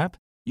mobile app,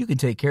 you can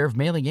take care of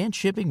mailing and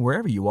shipping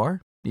wherever you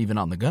are, even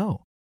on the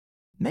go.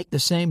 Make the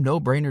same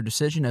no-brainer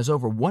decision as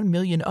over 1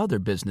 million other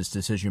business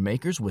decision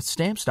makers with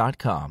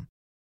Stamps.com.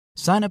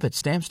 Sign up at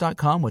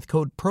Stamps.com with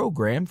code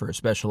PROGRAM for a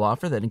special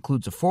offer that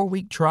includes a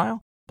 4-week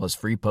trial, plus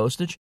free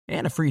postage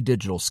and a free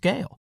digital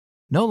scale.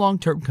 No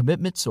long-term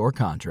commitments or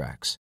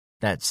contracts.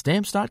 That's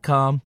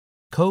Stamps.com,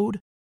 code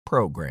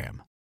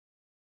PROGRAM.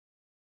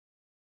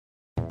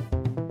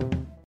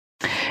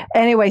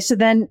 Anyway, so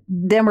then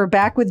we're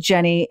back with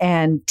Jenny,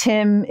 and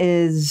Tim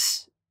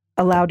is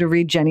allowed to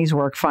read Jenny's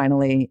work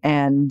finally.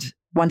 And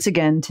once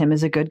again, Tim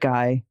is a good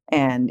guy.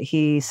 And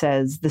he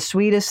says the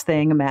sweetest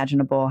thing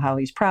imaginable, how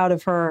he's proud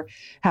of her,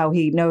 how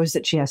he knows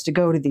that she has to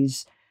go to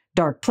these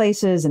dark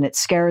places and it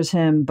scares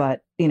him,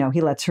 but,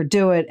 he lets her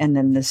do it. And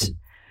then this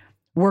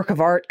work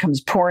of art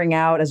comes pouring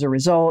out as a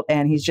result,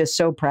 and he's just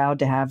so proud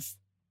to have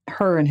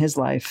her in his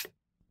life.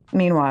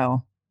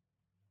 Meanwhile,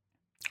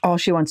 all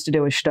she wants to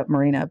do is shut up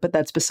Marina, but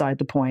that's beside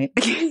the point.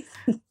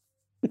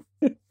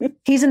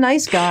 He's a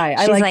nice guy.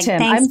 I like Tim.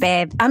 Thanks,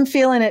 babe. I'm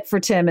feeling it for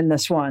Tim in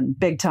this one,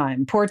 big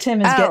time. Poor Tim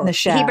is getting the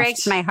shaft. He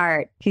breaks my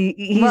heart. He's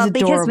adorable.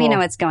 Because we know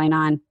what's going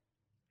on.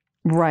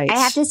 Right. I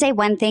have to say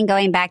one thing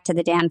going back to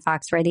the Dan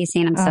Foxworthy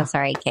scene. I'm so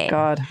sorry, Kate.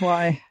 God,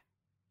 why?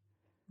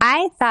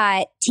 I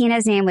thought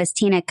Tina's name was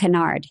Tina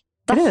Kennard.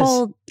 The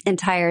whole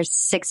entire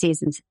 6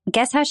 seasons.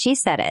 Guess how she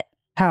said it?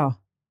 How?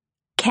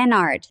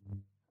 Kennard.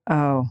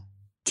 Oh.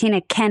 Tina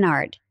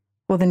Kennard.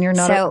 Well, then you're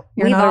not. So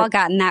we've all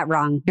gotten that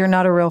wrong. You're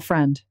not a real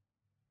friend.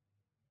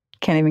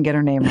 Can't even get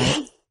her name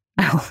right.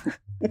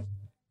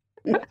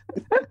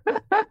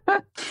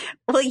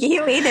 Well,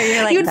 you either.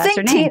 You're like, that's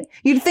her name.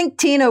 You'd think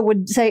Tina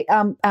would say,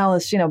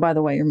 Alice, by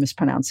the way, you're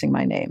mispronouncing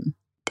my name.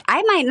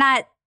 I might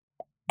not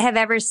have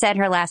ever said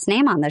her last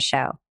name on the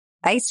show.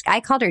 I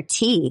called her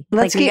T.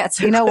 Let's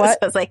you know what?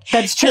 I was like,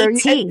 that's true.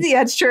 Hey, T.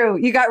 Yeah, it's true.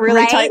 You got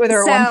really tight with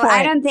her at one point.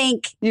 I don't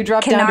think you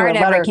dropped Kennard down to a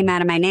letter. ever came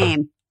out of my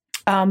name.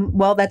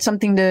 Well, that's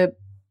something to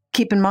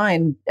keep in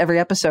mind every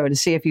episode to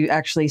see if you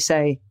actually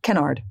say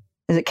Kennard.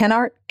 Is it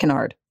Kennard?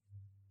 Kennard.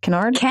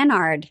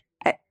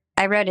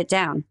 I wrote it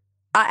down.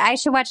 I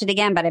should watch it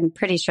again, but I'm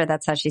pretty sure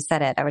that's how she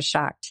said it. I was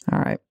shocked. All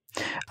right.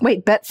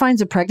 Wait, Bet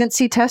finds a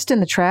pregnancy test in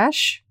the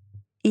trash?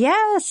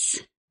 Yes.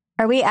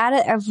 Are we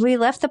have we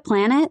left the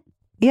planet?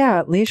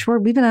 Yeah, Leash,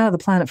 we've been out of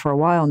the planet for a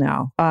while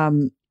now.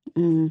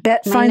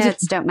 Bet My finds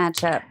notes don't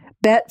match up.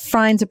 Bet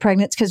finds a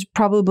pregnant because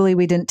probably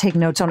we didn't take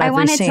notes on I every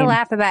wanted scene. to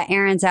laugh about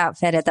Erin's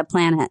outfit at the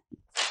planet.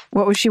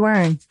 What was she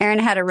wearing? Erin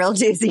had a real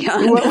doozy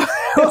on. What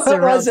It's a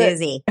real was it?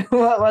 doozy.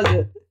 What was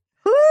it?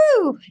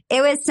 Woo!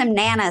 It was some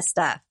Nana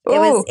stuff.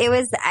 It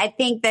was, I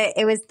think that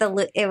it was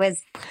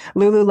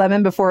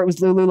Lululemon before it was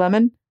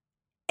Lululemon?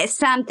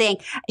 something.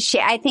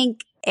 I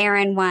think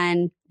Erin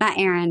won, not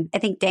Erin. I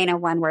think Dana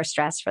won worst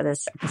dress for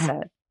this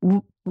episode.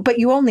 But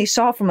you only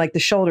saw from like the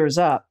shoulders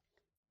up.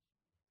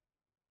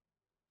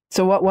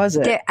 So what was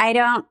it? I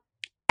don't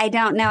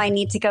know. I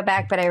need to go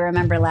back, but I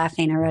remember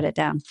laughing. I wrote it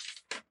down.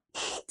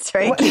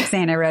 Sorry, I keep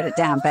saying I wrote it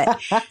down,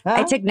 but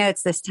I took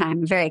notes this time.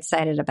 I'm very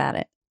excited about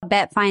it.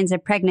 Bet finds a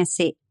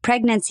pregnancy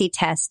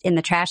test in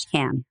the trash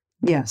can.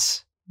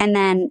 Yes. And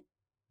then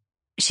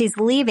she's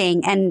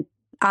leaving, and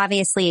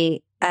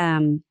obviously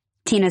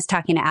Tina's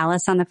talking to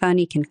Alice on the phone.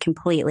 You can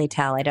completely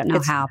tell. I don't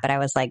know how, but I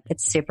was like,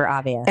 it's super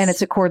obvious. And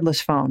it's a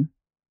cordless phone.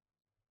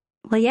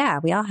 Well, yeah,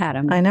 we all had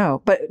them. I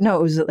know. But no,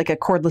 it was like a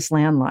cordless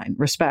landline.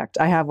 Respect.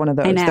 I have one of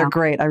those. I know. They're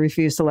great. I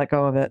refuse to let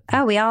go of it.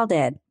 Oh, we all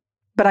did.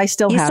 But I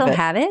still You have still it.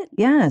 have it?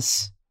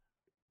 Yes.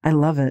 I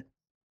love it.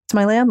 It's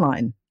my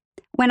landline.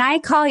 When I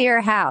call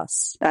your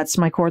house, That's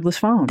my cordless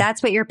phone.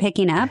 that's what you're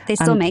picking up? They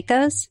still make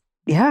those?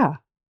 Yeah.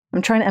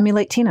 I'm trying to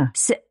emulate Tina.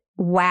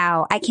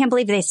 Wow. I can't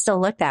believe they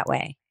still look that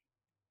way.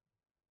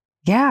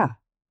 Yeah.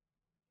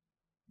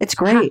 It's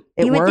great.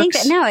 It you would works. think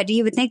that,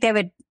 you would think they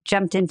would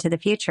jumped into the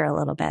future a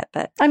little bit,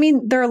 but I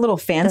mean, they're a little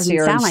fancier.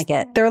 doesn't sound like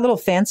it. They're a little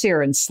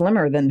fancier and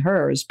slimmer than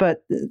hers,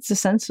 but it's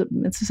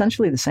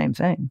essentially the same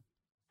thing.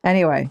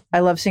 Anyway, I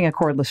love seeing a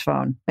cordless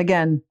phone.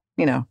 Again,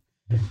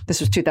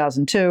 this was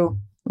 2002.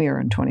 We are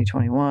in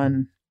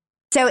 2021.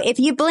 So if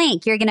you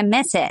blink, you're going to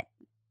miss it.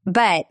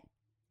 But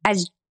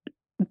as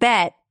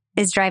Bet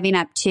is driving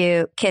up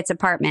to Kit's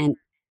apartment,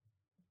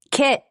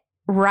 Kit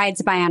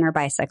rides by on her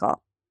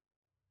bicycle.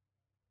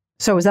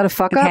 So is that a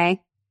fuck up?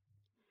 Okay.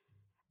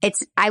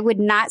 I would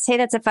not say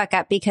that's a fuck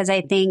up because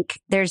I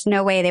think there's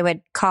no way they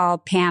would call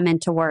Pam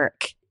into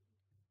work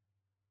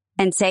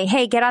and say,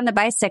 hey, get on the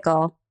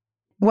bicycle.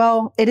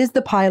 Well, it is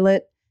the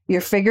pilot.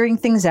 You're figuring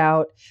things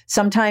out.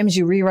 Sometimes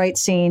you rewrite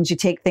scenes, you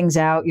take things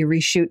out, you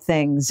reshoot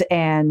things,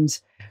 and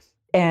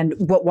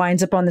what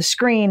winds up on the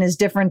screen is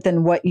different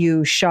than what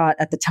you shot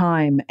at the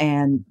time.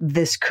 And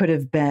this could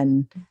have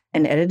been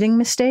an editing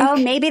mistake. Oh,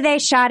 maybe they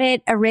shot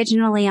it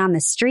originally on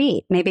the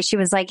street. Maybe she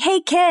was like, hey,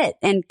 Kit.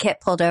 And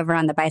Kit pulled over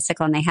on the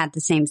bicycle and they had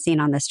the same scene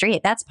on the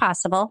street. That's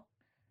possible.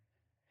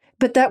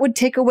 But that would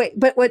take away,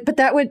 but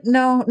that would,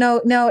 no,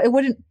 it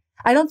wouldn't.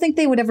 I don't think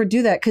they would ever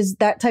do that because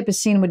that type of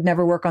scene would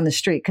never work on the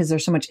street because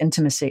there's so much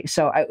intimacy.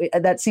 So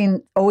that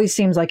scene always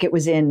seems like it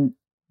was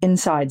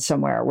inside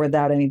somewhere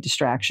without any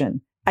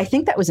distraction. I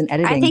think that was an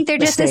editing I think they're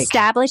mistake. just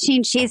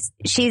establishing she's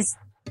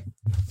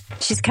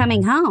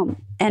coming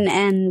home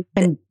and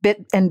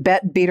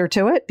Bet beat her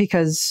to it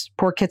because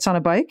poor Kit's on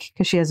a bike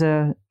because she has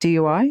a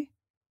DUI.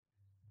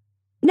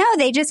 No,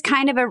 they just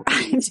kind of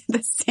arrived at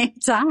the same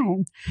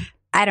time.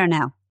 I don't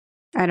know.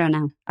 I don't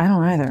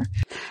either.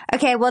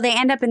 Okay, well, they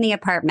end up in the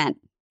apartment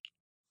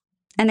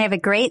and they have a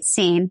great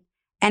scene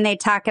and they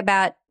talk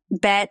about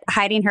Bet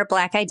hiding her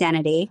Black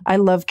identity. I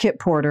love Kit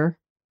Porter.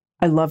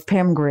 I love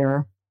Pam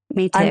Grier.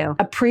 Me too. I'm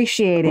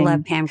appreciating.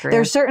 Love Pam Grier.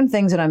 There are certain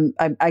things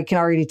that I can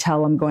already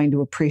tell I'm going to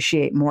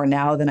appreciate more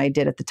now than I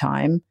did at the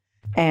time.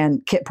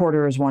 And Kit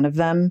Porter is one of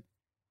them.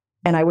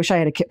 And I wish I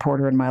had a Kit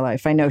Porter in my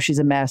life. I know she's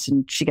a mess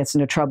and she gets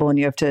into trouble and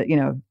you have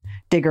to,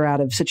 dig her out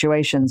of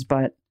situations,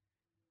 but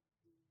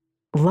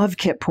love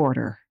Kit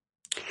Porter.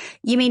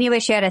 You mean you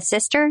wish you had a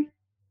sister?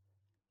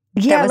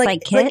 Yeah. That was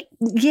like Kit?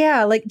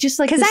 Just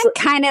like, because I'm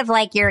kind of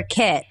like your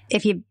Kit.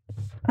 If you,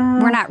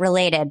 we're not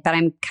related, but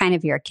I'm kind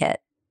of your Kit.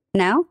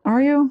 No? Are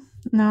you?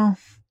 No.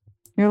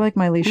 You're like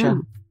my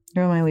Leisha. Oh.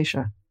 You're my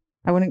Leisha.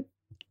 I wouldn't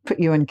put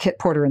you and Kit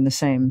Porter in the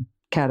same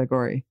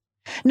category.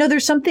 No,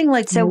 there's something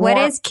like so more...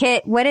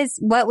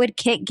 what would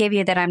Kit give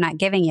you that I'm not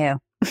giving you?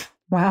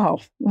 Wow.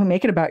 Well,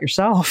 make it about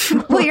yourself.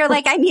 Well, you're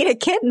like, I need a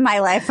Kit in my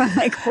life. I'm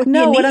like,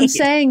 what I'm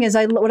saying is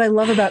what I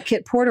love about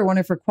Kit Porter, one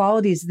of her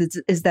qualities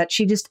is that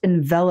she just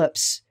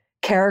envelops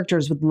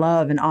characters with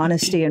love and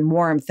honesty and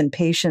warmth and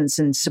patience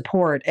and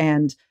support.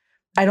 And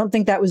I don't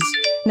think that was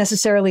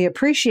necessarily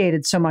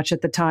appreciated so much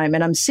at the time.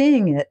 And I'm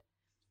seeing it,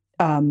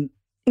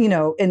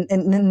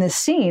 in this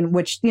scene,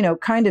 which,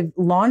 kind of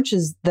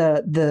launches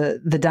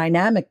the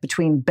dynamic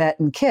between Bet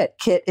and Kit.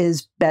 Kit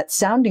is Bet's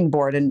sounding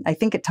board. And I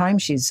think at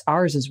times she's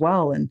ours as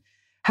well. And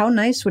how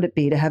nice would it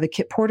be to have a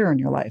Kit Porter in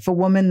your life? A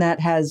woman that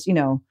has,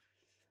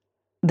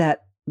 that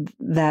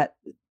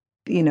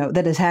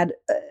has had,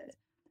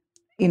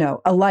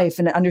 a life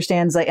and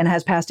understands and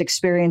has past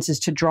experiences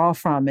to draw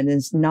from and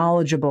is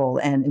knowledgeable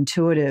and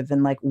intuitive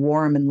and like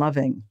warm and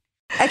loving.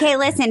 Okay,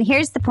 listen,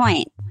 here's the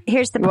point.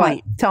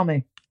 Point. Tell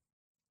me.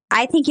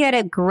 I think you had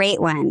a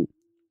great one.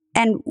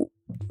 And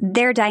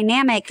their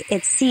dynamic,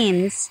 it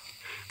seems,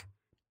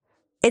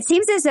 It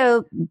seems as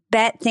though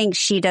Bette thinks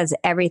she does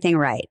everything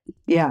right.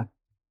 Yeah,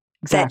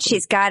 exactly. That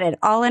she's got it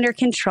all under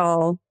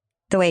control.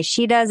 The way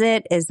she does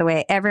it is the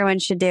way everyone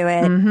should do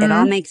it. Mm-hmm. It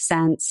all makes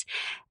sense.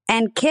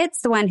 And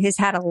Kit's the one who's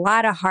had a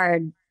lot of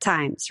hard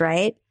times,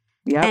 right?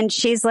 Yep. And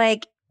she's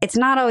like, it's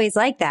not always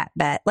like that,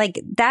 Bette. Like,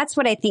 that's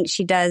what I think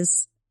she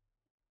does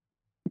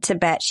to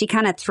Bette. She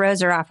kind of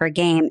throws her off her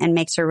game and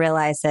makes her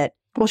realize that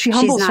she's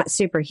not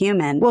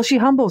superhuman. Well, she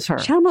humbles her.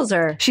 She humbles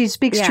her. She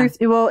speaks truth.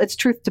 Well, it's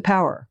truth to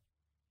power.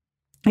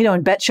 You know,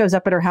 and Bette shows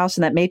up at her house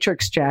in that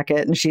Matrix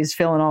jacket and she's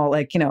feeling all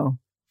like, you know,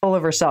 full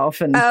of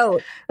herself. And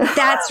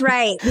that's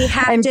right. We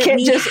have and to. Kit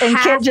just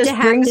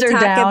brings her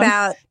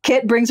down.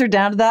 Kit brings her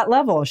down to that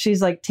level.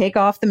 She's like, take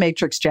off the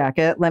Matrix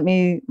jacket. Let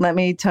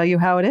me tell you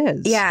how it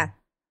is. Yeah.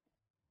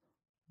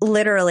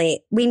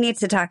 Literally, we need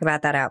to talk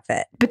about that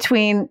outfit.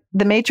 Between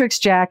the Matrix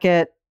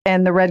jacket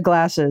and the red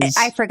glasses.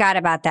 I forgot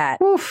about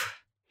that.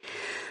 Oof.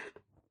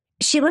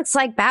 She looks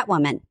like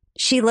Batwoman.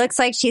 She looks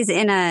like she's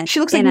She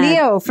looks like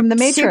Neo from the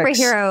Matrix.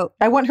 Superhero.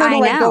 I want her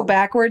to go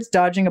backwards,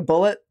 dodging a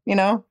bullet, you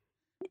know?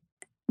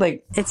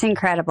 Like, it's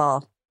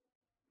incredible.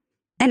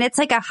 And it's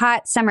like a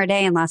hot summer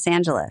day in Los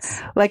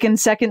Angeles. Like in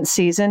second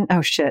season.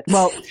 Oh, shit.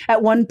 Well,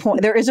 at one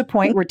point, there is a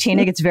point where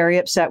Tina gets very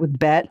upset with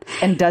Bette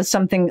and does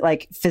something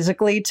like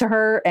physically to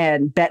her,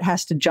 and Bette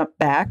has to jump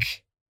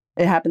back.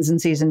 It happens in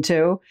season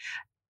 2.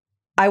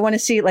 I want to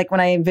see, like,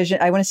 I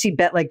want to see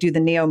Bette like do the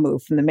Neo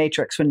move from the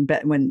Matrix when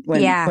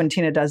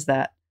Tina does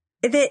that.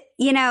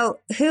 You know,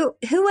 who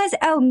was,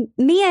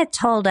 Mia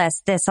told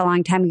us this a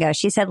long time ago.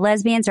 She said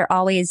lesbians are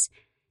always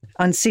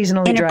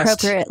unseasonably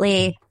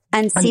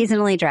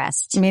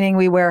dressed. Meaning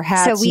we wear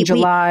hats in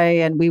July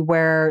and we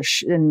wear,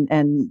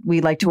 and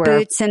we like to wear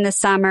boots in the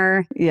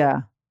summer.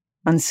 Yeah.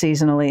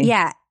 Unseasonally.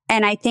 Yeah.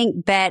 And I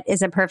think Bette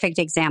is a perfect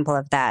example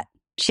of that.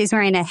 She's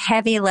wearing a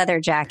heavy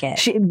leather jacket.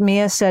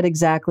 Mia said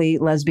exactly,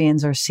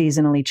 lesbians are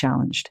seasonally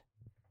challenged.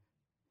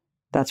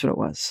 That's what it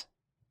was.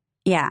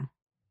 Yeah.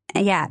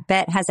 Yeah.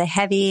 Bette has a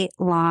heavy,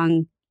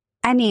 long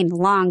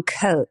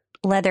coat,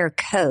 leather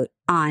coat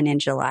on in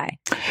July.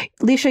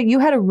 Leisha, you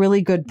had a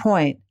really good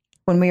point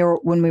when we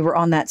were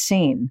on that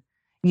scene.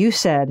 You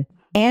said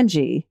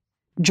Angie,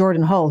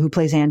 Jordan Hull, who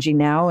plays Angie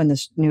now in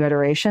this new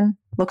iteration,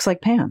 looks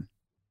like Pam.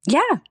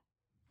 Yeah.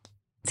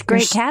 It's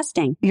great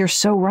casting. You're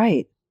so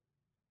right.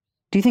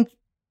 Do you think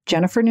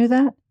Jennifer knew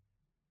that?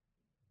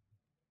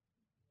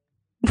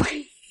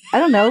 I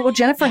don't know. Well,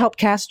 Jennifer helped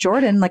cast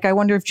Jordan. Like, I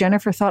wonder if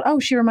Jennifer thought, oh,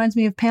 she reminds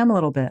me of Pam a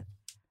little bit.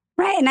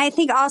 Right. And I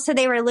think also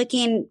they were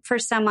looking for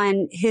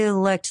someone who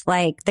looked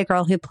like the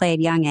girl who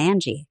played young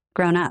Angie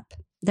grown up.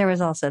 There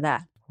was also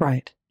that.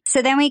 Right.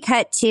 So then we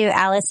cut to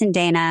Alice and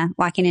Dana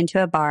walking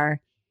into a bar,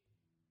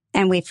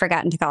 and we've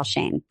forgotten to call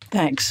Shane.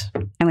 Thanks.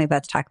 And we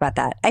both talk about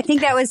that. I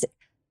think that was,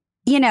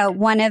 you know,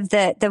 one of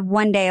the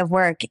one day of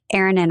work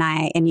Aaron and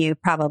I and you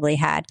probably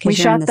had, because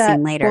you're in the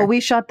scene later. Well,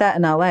 we shot that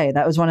in LA.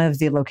 That was one of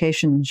the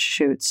location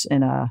shoots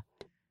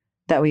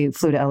that we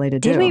flew to LA to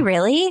do. Did we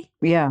really?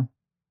 Yeah.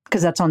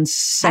 Because that's on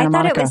Santa Monica.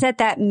 I thought it was at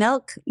that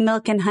milk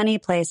and honey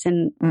place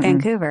in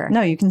Vancouver.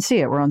 No, you can see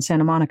it. We're on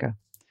Santa Monica.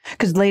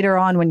 Because later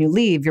on, when you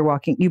leave, you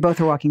both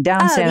are walking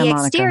down Santa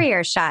Monica. The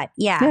exterior shot.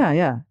 Yeah. Yeah,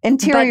 yeah.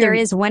 Interior. But there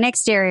is one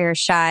exterior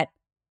shot.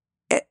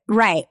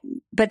 Right.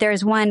 But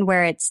there's one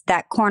where it's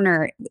that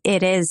corner.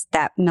 It is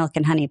that milk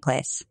and honey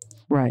place.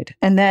 Right.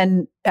 And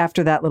then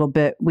after that little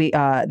bit,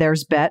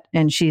 there's Bette,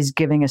 and she's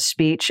giving a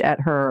speech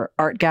at her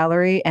art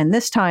gallery. And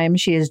this time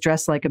she is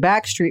dressed like a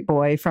Backstreet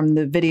Boy from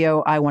the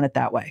video I Want It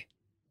That Way.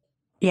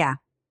 Yeah.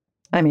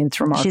 I mean,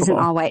 it's remarkable. She's in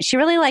all white. She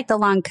really liked the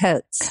long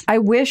coats. I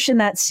wish in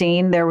that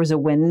scene there was a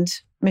wind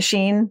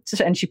machine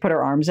and she put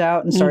her arms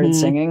out and started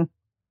singing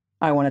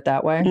I Want It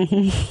That Way.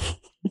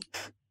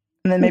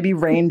 And then maybe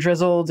rain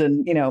drizzled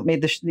and,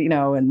 made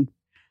and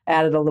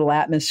added a little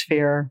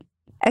atmosphere.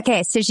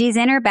 Okay. So she's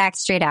in her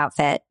Backstreet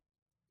outfit.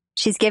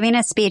 She's giving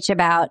a speech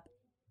about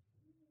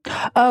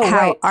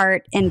how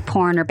art and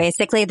porn are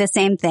basically the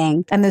same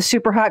thing. And the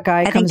super hot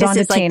guy comes on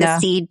to Tina. I think this is like the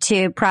seed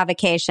to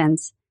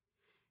provocations.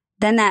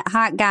 Then that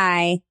hot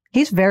guy.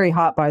 He's very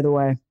hot, by the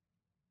way.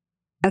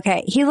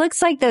 Okay. He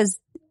looks like those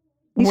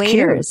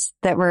waiters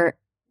that were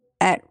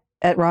at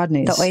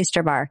Rodney's, the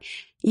oyster bar.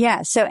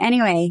 Yeah. So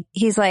anyway,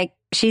 he's like,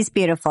 she's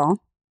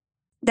beautiful.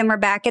 Then we're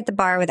back at the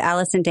bar with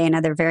Alice and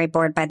Dana. They're very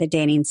bored by the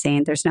dating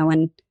scene. There's no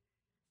one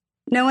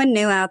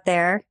new out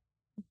there.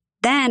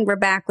 Then we're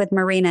back with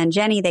Marina and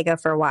Jenny. They go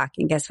for a walk.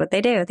 And guess what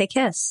they do? They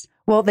kiss.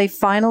 Well, they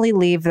finally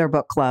leave their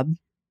book club.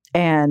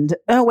 And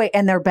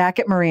they're back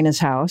at Marina's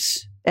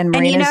house. And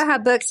you know how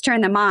books turn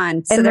them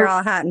on, so they're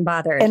all hot and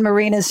bothered. And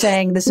Marina's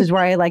saying, this is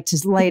where I like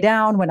to lay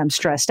down when I'm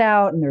stressed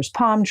out, and there's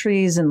palm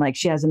trees, and like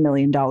she has $1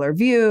 million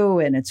view,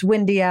 and it's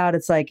windy out.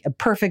 It's like a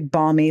perfect,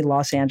 balmy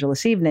Los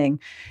Angeles evening.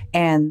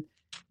 And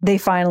they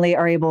finally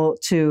are able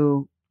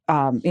to,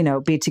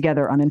 be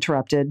together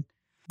uninterrupted.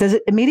 Does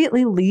it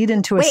immediately lead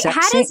into a sex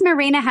how scene? Does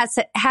Marina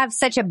have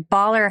such a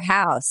baller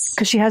house?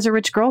 Because she has a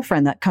rich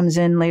girlfriend that comes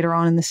in later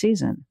on in the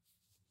season.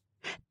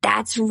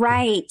 That's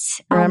right.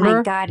 Remember? Oh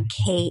my God,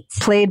 Kate.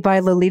 Played by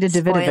Lolita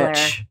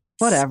Davidovich.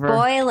 whatever.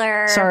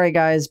 Spoiler. Sorry,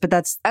 guys, but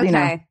that's,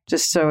 Okay.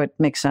 just so it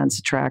makes sense.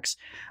 It tracks.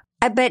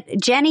 But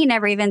Jenny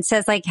never even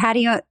says, like, how do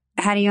you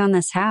own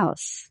this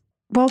house?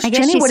 Well, I guess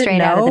Jenny she's wouldn't straight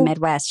know. out of the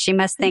Midwest. She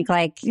must think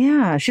like,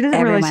 Yeah, she doesn't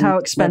realize everyone how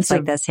lives expensive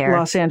like this here.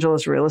 Los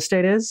Angeles real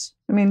estate is.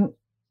 I mean,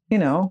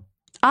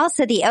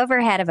 Also, the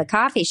overhead of a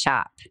coffee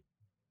shop.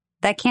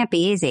 That can't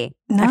be easy.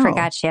 No. I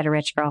forgot she had a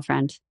rich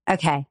girlfriend.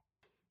 Okay.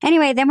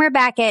 Anyway, then we're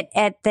back at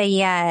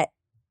the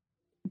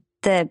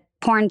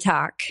porn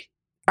talk,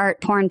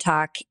 art porn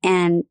talk,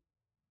 and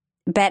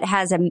Bet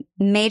has a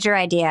major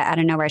idea out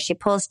of nowhere. She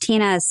pulls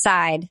Tina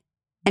aside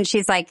and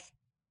she's like,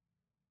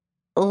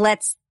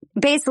 let's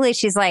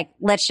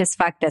just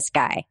fuck this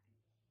guy.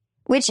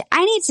 Which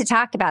I need to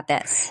talk about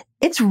this.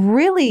 it's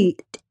really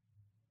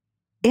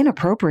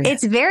inappropriate.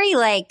 It's very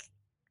like,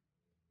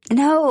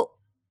 no,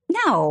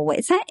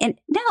 it's not.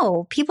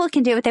 No, people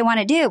can do what they want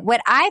to do.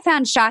 What I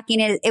found shocking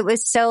is it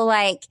was so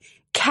like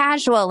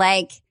casual,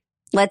 like,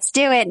 let's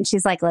do it. And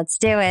she's like, let's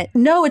do it.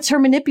 No, it's her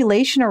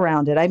manipulation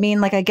around it. I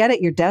mean, like, I get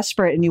it. You're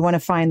desperate and you want to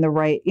find the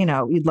right,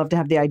 you'd love to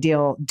have the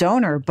ideal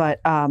donor,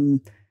 but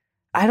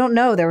I don't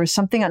know. There was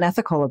something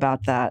unethical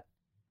about that.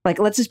 Like,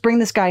 let's just bring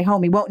this guy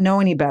home. He won't know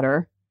any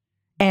better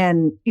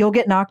and you'll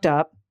get knocked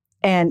up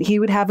and he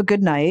would have a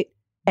good night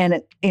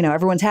and,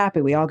 everyone's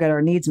happy. We all get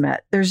our needs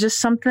met. There's just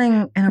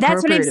something inappropriate.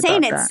 That's what I'm saying.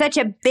 About It's that.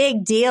 such a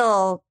big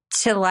deal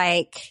to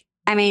like,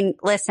 I mean,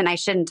 listen, I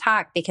shouldn't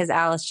talk because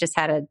Alice just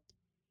had a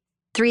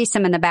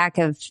threesome in the back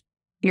of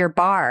your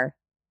bar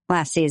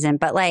last season,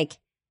 but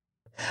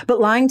But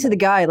lying to the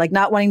guy, like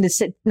not wanting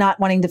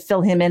to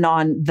fill him in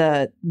on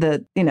the.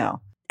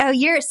 Oh,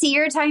 you're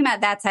talking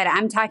about that side.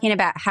 I'm talking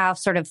about how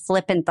sort of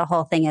flippant the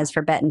whole thing is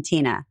for Bet and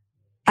Tina.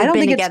 I don't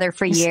Who've been think together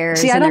for years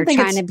See, I and don't they're think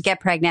trying it's- to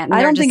get pregnant. And I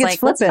they're don't just think like, it's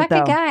flippant, let's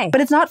fuck though. a guy.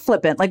 But it's not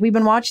flippant. Like, we've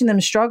been watching them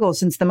struggle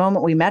since the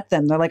moment we met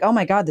them. They're like, oh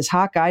my God, this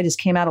hot guy just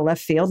came out of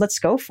left field. Let's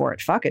go for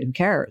it. Fuck it. Who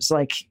cares?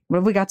 Like, what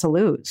have we got to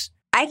lose?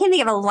 I can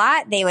think of a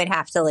lot they would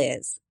have to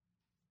lose.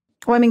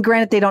 Well, I mean,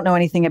 granted, they don't know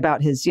anything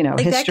about his, Like,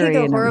 history that could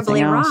go and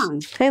horribly everything else.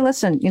 wrong. Hey,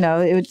 listen,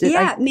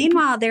 Yeah.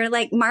 Meanwhile, they're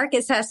like,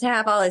 Marcus has to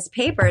have all his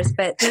papers,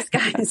 but this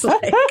guy's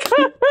like,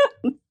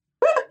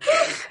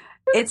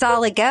 it's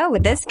all a go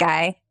with this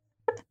guy.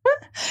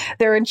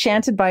 they're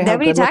enchanted by how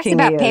Nobody talks good-looking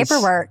about he is.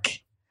 paperwork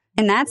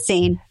in that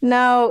scene.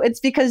 No, it's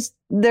because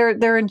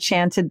they're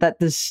enchanted that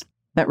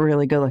that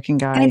really good-looking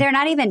guy. I mean, they're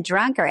not even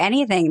drunk or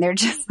anything. They're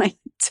just like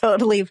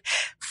totally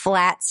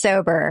flat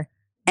sober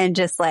and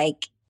just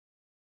like.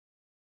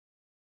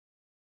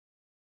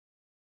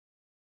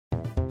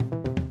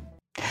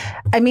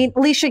 I mean,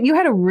 Alicia, you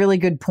had a really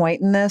good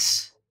point in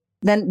this.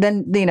 Then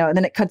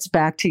it cuts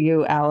back to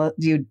you,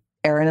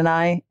 Aaron, and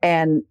I,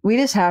 and we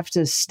just have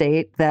to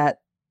state that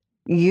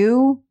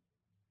you,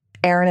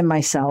 Aaron, and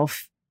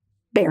myself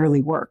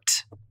barely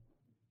worked.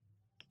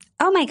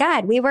 Oh my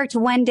God, we worked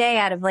one day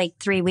out of like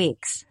 3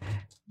 weeks.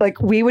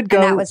 Like, we would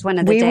go. And that was one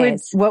of the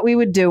days. What we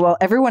would do while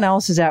everyone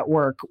else is at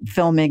work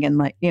filming and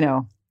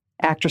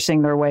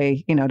actressing their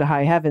way, to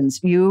high heavens.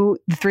 The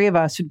three of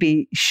us would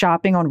be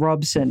shopping on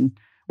Robson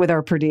with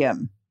our per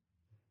diem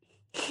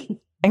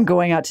and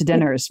going out to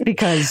dinners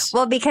because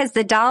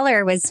the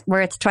dollar was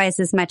worth twice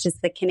as much as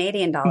the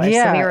Canadian dollar.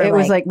 Yeah, so we were it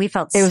was like we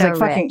felt it was so like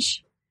fucking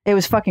rich. It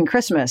was fucking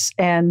Christmas,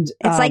 and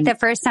It's like the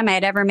first time I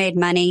had ever made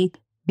money.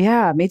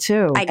 Yeah, me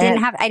too.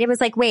 I was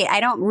like, wait, I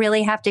don't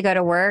really have to go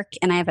to work,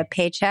 and I have a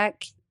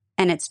paycheck,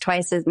 and it's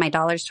my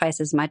dollar's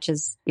twice as much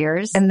as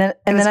yours. And then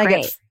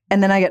great.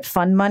 I get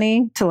fun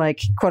money to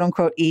like quote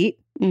unquote eat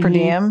per Mhm.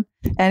 diem.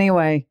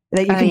 Anyway,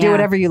 that you can do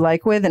whatever you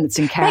like with, and it's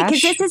in cash. Right,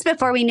 because this is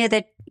before we knew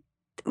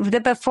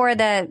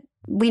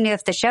we knew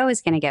if the show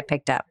was going to get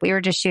picked up. We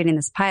were just shooting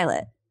this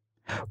pilot.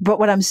 But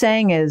what I'm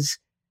saying is,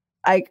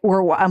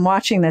 I'm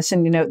watching this,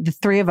 and the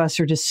three of us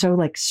are just so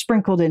like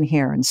sprinkled in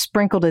here and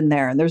sprinkled in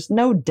there, and there's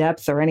no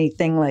depth or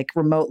anything like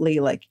remotely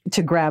like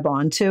to grab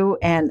onto.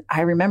 And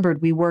I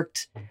remembered we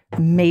worked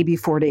maybe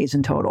 4 days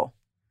in total.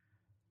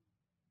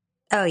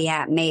 Oh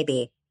yeah,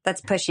 maybe. That's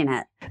pushing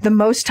it. The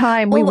most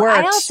time we Well,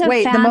 I worked. also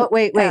Wait, found-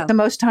 oh. The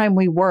most time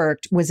we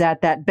worked was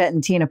at that Bet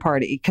and Tina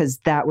party because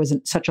that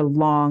wasn't such a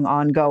long,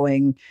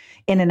 ongoing,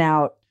 in and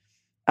out,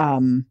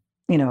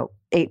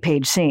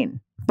 8-page scene.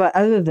 But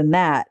other than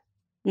that,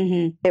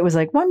 Mm-hmm. it was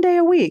like 1 day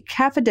a week,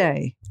 half a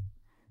day.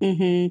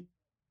 Mm-hmm.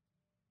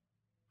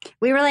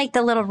 We were like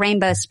the little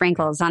rainbow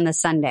sprinkles on the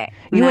Sunday.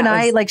 You and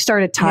I like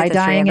started tie the three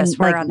dyeing of and us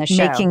were like on the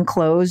show. making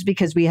clothes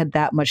because we had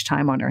that much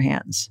time on our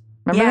hands.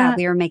 Remember yeah, that?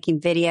 we were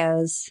making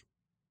videos.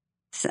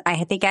 So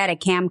I think I had a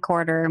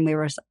camcorder and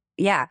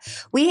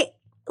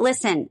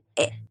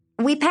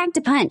we packed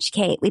a punch,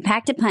 Kate. We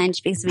packed a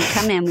punch because we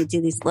come in, we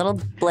do these little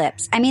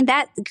blips. I mean,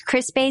 that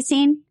crispy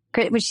scene,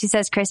 which she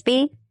says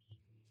crispy.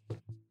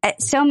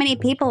 So many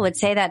people would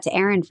say that to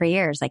Aaron for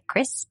years, like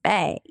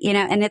crispy,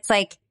 and it's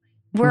like,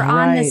 we're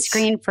on the Right.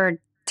 screen for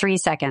 3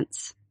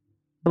 seconds.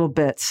 Little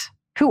bits.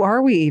 Who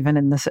are we even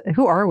in this?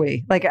 Who are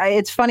we? Like,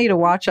 it's funny to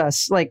watch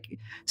us, like,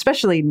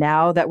 especially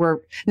now that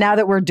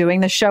we're doing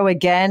the show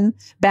again,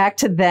 back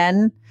to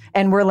then.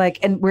 And we're like,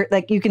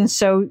 you can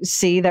so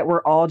see that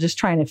we're all just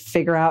trying to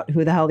figure out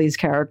who the hell these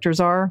characters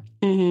are.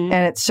 Mm-hmm.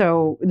 And it's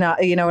so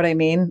not, you know what I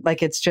mean?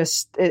 Like, it's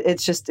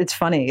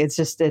funny.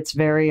 It's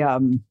very, I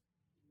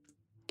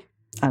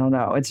don't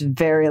know. It's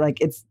very like,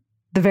 it's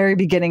the very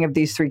beginning of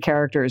these three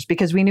characters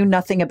because we knew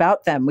nothing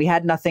about them. We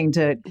had nothing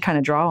to kind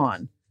of draw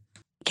on.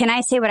 Can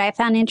I say what I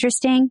found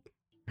interesting?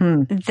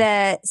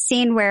 The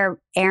scene where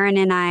Aaron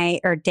and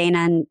I, or Dana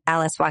and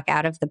Alice, walk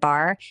out of the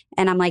bar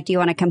and I'm like, do you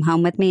want to come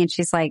home with me? And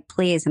she's like,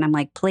 please. And I'm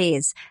like,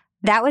 please.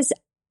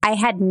 I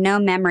had no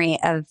memory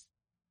of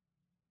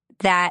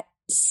that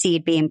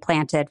seed being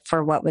planted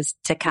for what was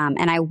to come.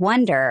 And I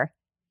wonder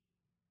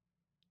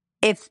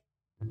if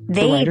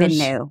they even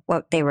knew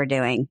what they were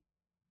doing.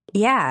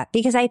 Yeah,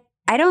 because I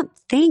don't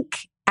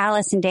think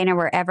Alice and Dana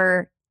were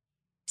ever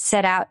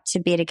set out to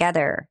be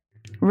together.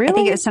 Really? I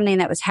think it was something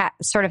that was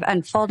sort of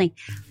unfolding.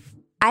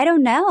 I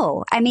don't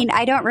know. I mean,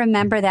 I don't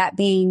remember that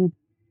being.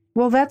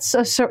 Well, that's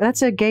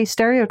a gay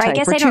stereotype. I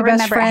guess where I don't two best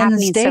remember it friends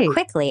happening date. so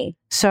quickly.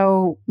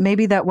 So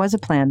maybe that was a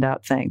planned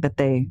out thing that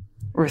they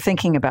were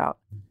thinking about.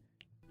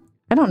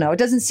 I don't know. It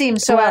doesn't seem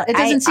so. Well, it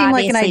doesn't seem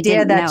like an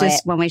idea that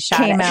just when we shot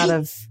came it. out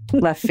of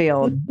left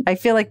field. I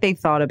feel like they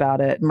thought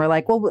about it and we're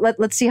like, well,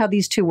 let's see how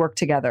these two work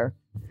together.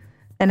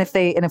 And if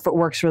it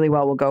works really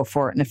well, we'll go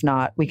for it. And if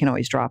not, we can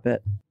always drop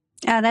it.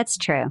 Oh, that's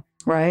true.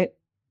 Right.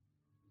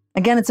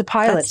 Again, it's a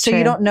pilot, That's so true.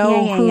 you don't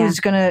know who's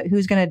yeah.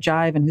 gonna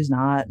jive and who's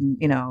not. And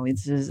you know,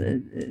 it's just,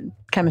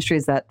 chemistry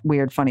is that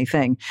weird, funny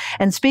thing.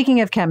 And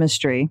speaking of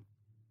chemistry,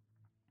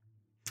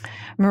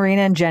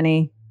 Marina and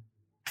Jenny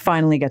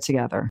finally get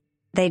together.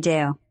 They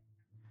do.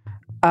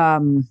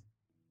 And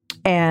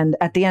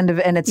at the end of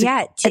it, and it's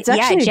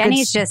actually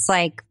Jenny's just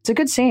like, it's a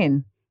good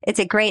scene. It's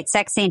a great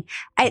sex scene.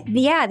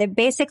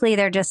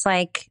 They're just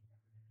like,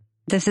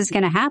 this is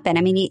going to happen.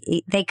 I mean,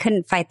 they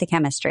couldn't fight the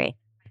chemistry.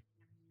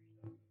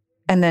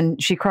 And then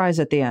she cries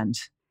at the end.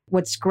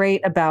 What's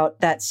great about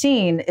that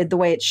scene, the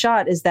way it's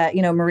shot, is that,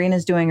 you know,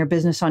 Marina's doing her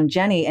business on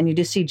Jenny and you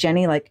just see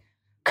Jenny like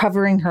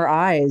covering her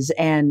eyes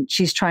and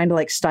she's trying to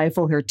like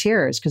stifle her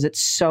tears because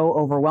it's so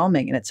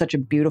overwhelming and it's such a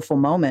beautiful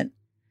moment.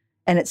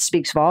 And it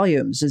speaks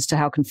volumes as to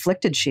how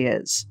conflicted she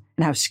is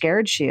and how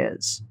scared she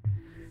is.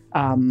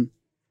 I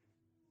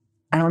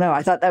don't know.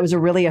 I thought that was a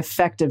really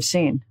effective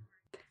scene.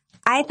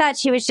 I thought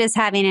she was just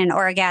having an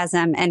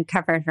orgasm and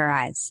covered her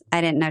eyes.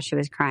 I didn't know she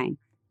was crying.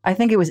 I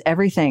think it was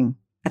everything.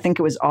 I think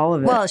it was all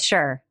of it. Well,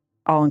 sure.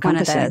 All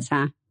encompassing. One of those,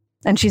 huh?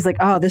 And she's like,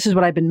 oh, this is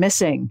what I've been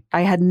missing.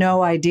 I had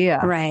no idea.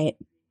 Right.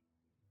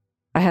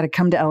 I had to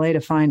come to LA to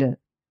find it.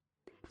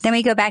 Then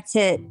we go back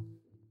to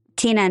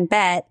Tina and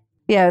Bet.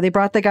 Yeah, they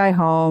brought the guy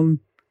home.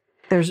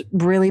 There's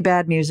really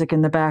bad music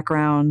in the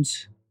background.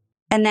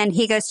 And then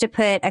he goes to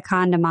put a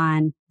condom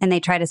on and they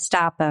try to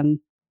stop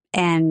him.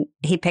 And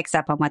he picks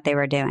up on what they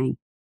were doing,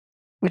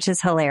 which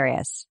is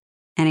hilarious.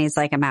 And he's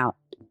like, I'm out.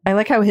 I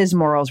like how his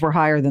morals were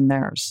higher than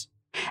theirs.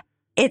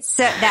 It's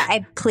so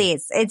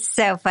it's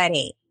so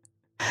funny.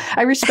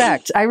 I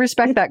respect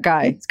that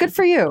guy. It's good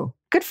for you.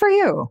 Good for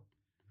you.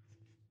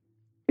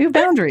 You have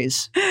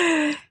boundaries.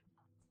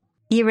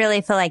 You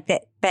really feel like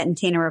that Bet and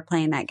Tina were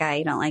playing that guy.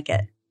 You don't like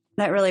it.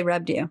 That really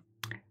rubbed you.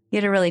 You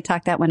had to really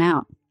talk that one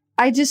out.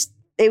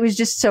 It was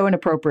just so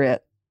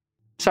inappropriate.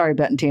 Sorry,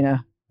 Bet and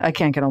Tina. I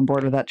can't get on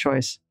board with that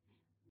choice.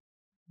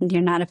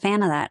 You're not a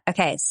fan of that.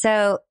 Okay,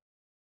 so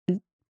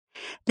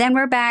then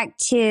we're back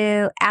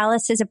to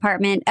Alice's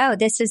apartment. Oh,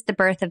 this is the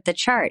birth of the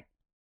chart.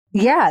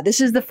 Yeah,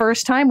 this is the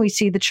first time we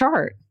see the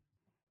chart.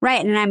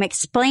 Right, and I'm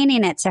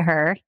explaining it to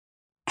her,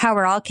 how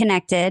we're all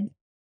connected.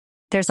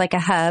 There's like a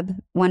hub.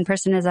 One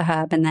person is a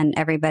hub, and then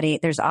everybody,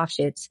 there's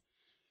offshoots.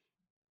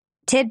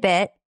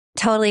 Tidbit,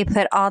 totally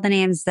put all the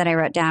names that I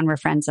wrote down were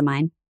friends of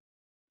mine.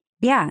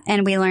 Yeah,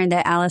 and we learned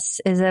that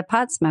Alice is a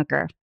pot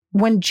smoker.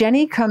 When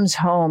Jenny comes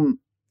home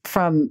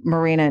from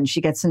Marina and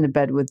she gets into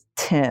bed with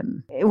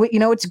Tim, you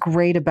know what's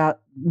great about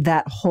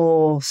that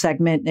whole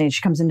segment? And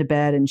she comes into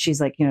bed and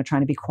she's like, you know,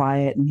 trying to be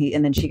quiet,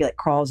 and then she like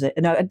crawls it.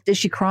 And is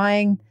she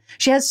crying?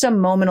 She has some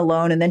moment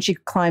alone, and then she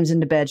climbs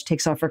into bed. She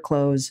takes off her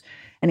clothes,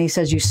 and he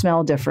says, "You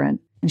smell different."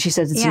 And she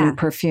says, "It's a new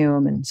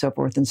perfume," and so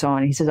forth and so on.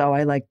 And he says, "Oh,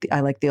 I like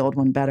the old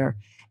one better."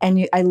 And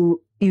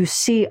you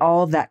see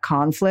all of that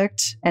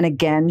conflict. And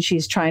again,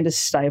 she's trying to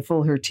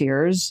stifle her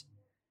tears.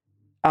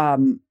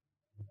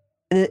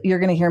 You're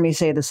going to hear me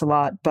say this a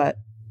lot, but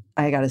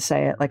I got to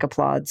say it, like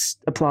applause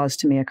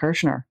to Mia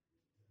Kirshner.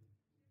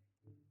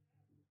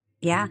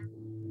 Yeah.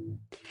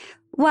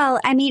 Well,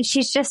 I mean,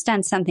 she's just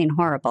done something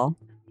horrible.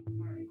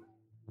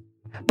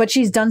 But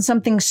she's done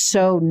something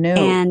so new.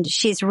 And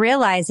she's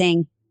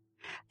realizing,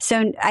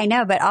 so I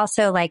know, but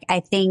also like, I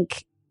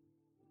think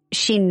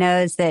she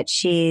knows that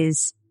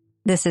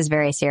this is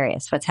very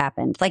serious, what's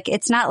happened. Like,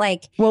 it's not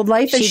like, well,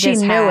 life as she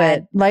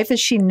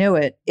knew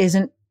it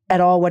isn't at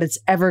all what it's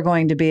ever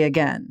going to be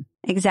again.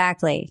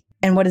 Exactly.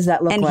 And what does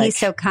that look like? And he's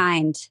so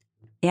kind.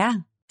 Yeah.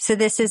 So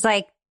this is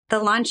like the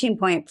launching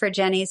point for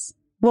Jenny's.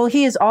 Well,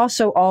 he is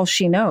also all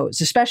she knows,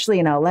 especially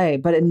in LA.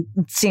 But it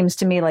seems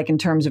to me like in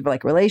terms of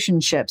like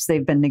relationships,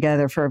 they've been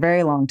together for a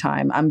very long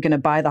time. I'm going to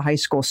buy the high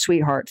school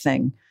sweetheart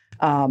thing.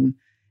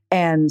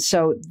 And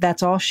so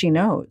that's all she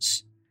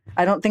knows.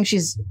 I don't think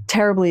she's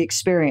terribly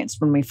experienced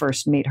when we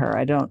first meet her.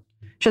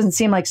 She doesn't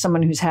seem like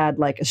someone who's had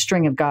like a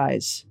string of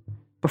guys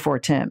before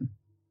Tim.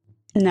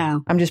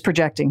 No. I'm just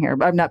projecting here.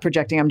 I'm not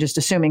projecting. I'm just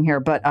assuming here.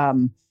 But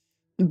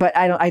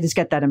I just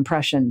get that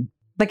impression.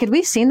 Like, had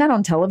we seen that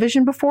on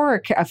television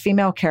before? A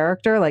female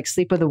character like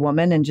sleep with a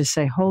woman and just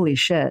say, holy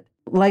shit,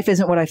 life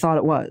isn't what I thought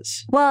it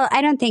was. Well,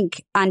 I don't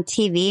think on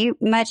TV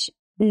much.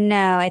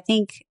 No, I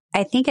think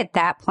at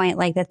that point,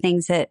 like the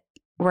things that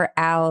were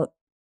out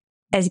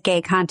as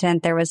gay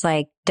content, there was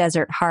like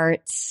Desert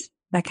Hearts,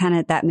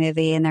 that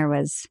movie. And there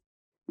was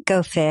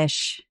Go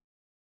Fish.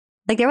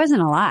 Like there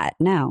wasn't a lot.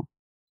 No.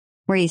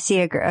 Where you see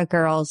a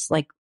girl's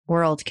like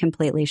world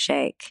completely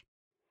shake.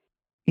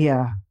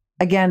 Yeah.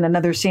 Again,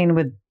 another scene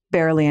with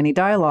barely any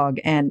dialogue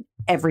and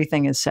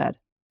everything is said.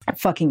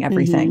 Fucking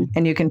everything. Mm-hmm.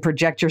 And you can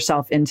project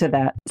yourself into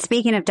that.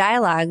 Speaking of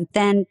dialogue,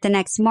 then the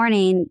next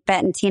morning,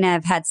 Bette and Tina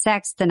have had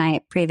sex the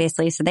night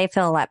previously, so they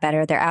feel a lot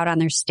better. They're out on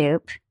their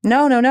stoop.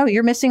 No.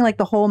 You're missing like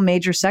the whole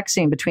major sex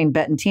scene between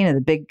Bette and Tina,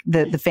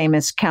 the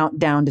famous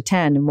countdown to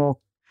 10 and we'll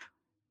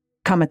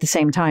come at the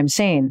same time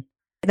scene.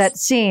 That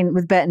scene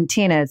with Bette and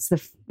Tina, it's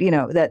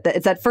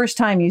it's that first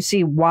time you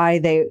see why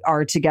they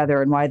are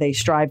together and why they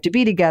strive to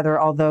be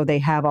together, although they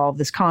have all of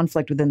this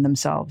conflict within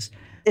themselves.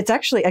 It's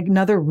actually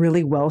another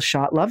really well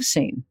shot love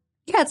scene.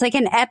 Yeah, it's like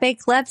an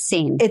epic love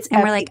scene.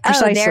 We're like,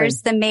 precisely.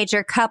 There's the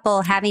major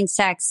couple having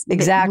sex.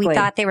 Exactly. We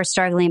thought they were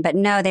struggling, but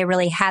no, they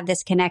really have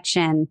this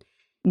connection.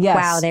 Yes.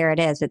 Wow, there it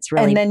is. It's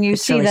really, and then you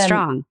see really them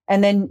strong.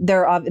 And then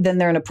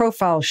they're in a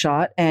profile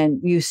shot,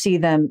 and you see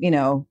them,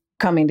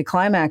 coming to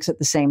climax at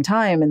the same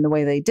time. And the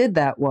way they did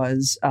that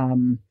was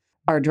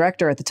our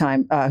director at the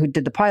time, who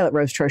did the pilot,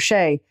 Rose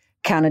Trochet,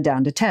 counted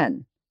down to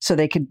 10, so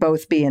they could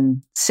both be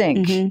in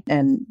sync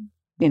and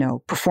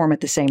perform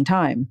at the same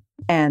time.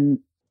 And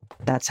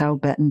that's how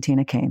Bette and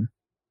Tina came.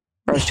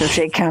 Rose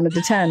Trochet counted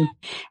to 10.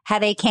 How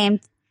they came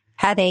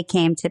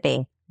to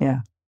be. Yeah.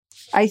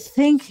 I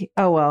think,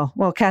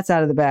 well, cat's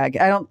out of the bag.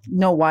 I don't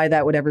know why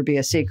that would ever be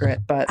a secret,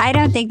 but I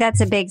don't think that's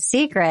a big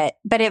secret,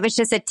 but it was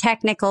just a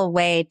technical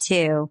way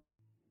to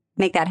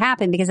make that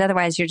happen, because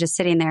otherwise you're just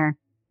sitting there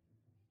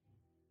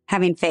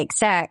having fake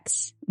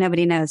sex.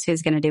 Nobody knows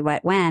who's going to do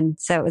what when.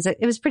 So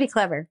it was pretty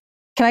clever.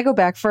 Can I go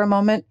back for a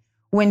moment?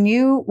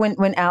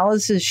 When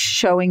Alice is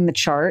showing the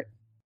chart,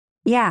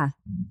 yeah,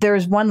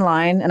 there's one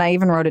line, and I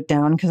even wrote it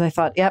down because I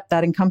thought, yep,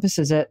 that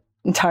encompasses it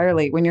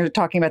entirely. When you're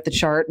talking about the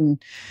chart,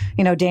 and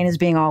Dana's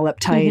being all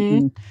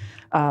uptight,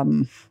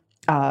 and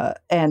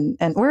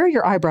where are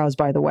your eyebrows,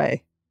 by the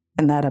way,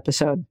 in that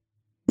episode?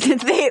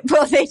 They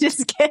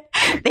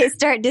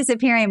start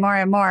disappearing more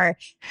and more.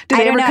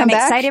 I don't know. I'm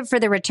excited for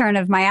the return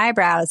of my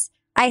eyebrows.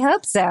 I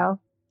hope so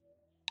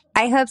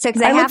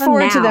because I look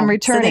forward to them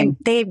returning. So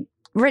they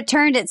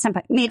returned at some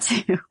point. Me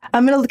too.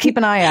 I'm going to keep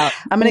an eye out.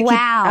 I'm going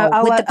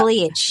to with the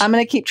bleach. I'm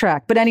going to keep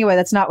track. But anyway,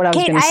 that's not what I was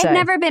going to say. I've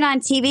never been on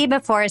TV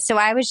before, so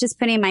I was just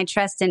putting my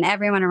trust in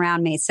everyone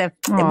around me. So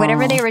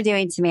whatever they were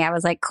doing to me, I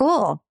was like,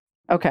 cool.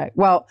 Okay.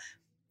 Well,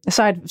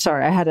 sorry,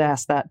 I had to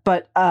ask that.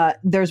 But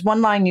there's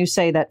one line you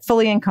say that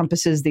fully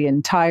encompasses the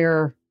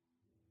entire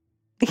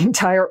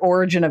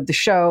origin of the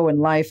show and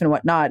life and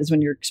whatnot, is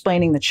when you're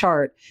explaining the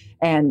chart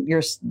and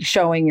you're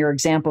showing your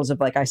examples of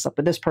like, I slept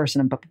with this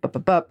person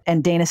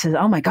and Dana says,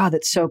 oh my God,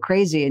 that's so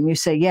crazy. And you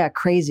say, yeah,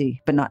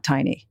 crazy, but not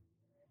tiny.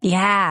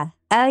 Yeah.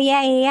 Oh,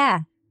 yeah.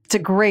 It's a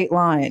great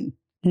line.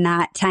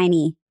 Not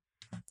tiny.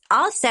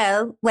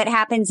 Also, what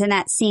happens in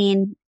that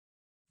scene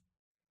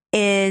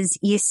is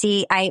you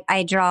see,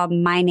 I draw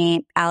my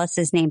name,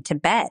 Alice's name, to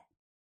Bette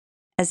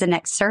as the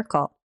next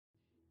circle.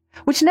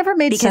 Which never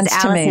made sense to me.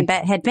 Because Alice and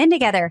Bette had been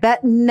together.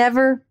 That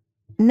never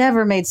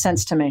made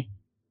sense to me.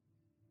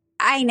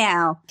 I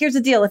know. Here's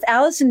the deal. If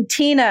Alice and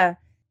Tina,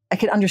 I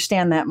could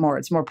understand that more.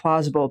 It's more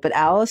plausible. But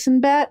Alice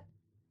and Bette,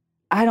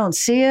 I don't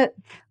see it.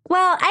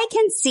 Well, I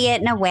can see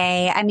it in a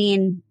way. I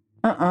mean,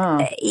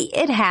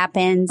 it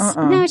happens.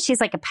 No,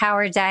 she's like a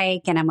power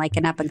dyke and I'm like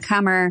an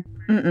up-and-comer.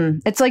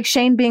 It's like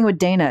Shane being with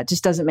Dana. It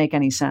just doesn't make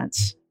any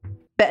sense.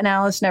 Bette and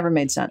Alice never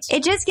made sense.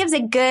 It just gives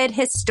a good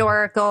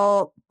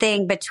historical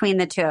thing between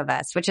the two of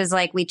us, which is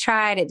like, we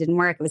tried, it didn't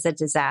work, it was a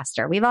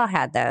disaster. We've all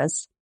had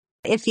those.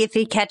 If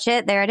you catch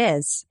it, there it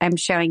is. I'm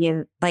showing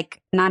you,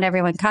 like, not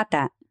everyone caught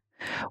that.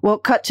 Well,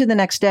 cut to the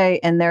next day,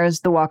 and there's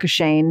the Walk of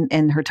Shane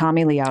in her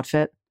Tommy Lee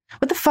outfit.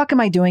 What the fuck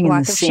am I doing in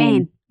this scene?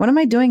 Shane. What am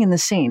I doing in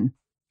this scene?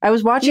 I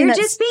was watching. You're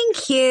just being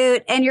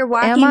cute, and you're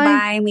walking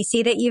by, and we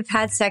see that you've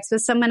had sex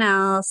with someone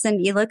else,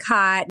 and you look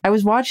hot. I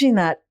was watching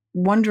that,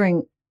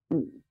 wondering,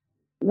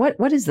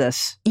 what is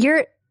this?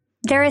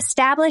 They're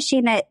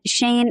establishing that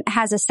Shane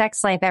has a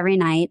sex life every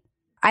night.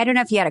 I don't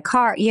know if you had a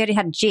car. You had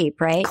a Jeep,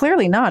 right?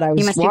 Clearly not.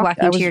 You must be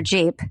walking to your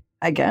Jeep.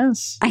 I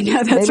guess. I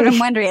know. That's what I'm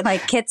wondering.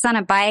 Like, Kit's on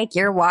a bike.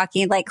 You're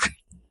walking. Like,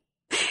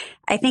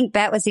 I think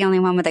Bette was the only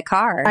one with a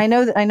car. I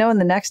know in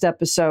the next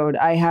episode,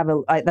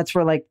 that's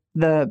where like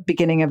the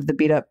beginning of the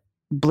beat up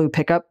blue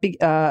pickup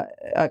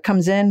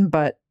comes in,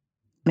 but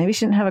maybe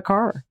she didn't have a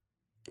car.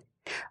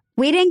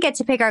 We didn't get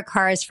to pick our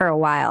cars for a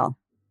while.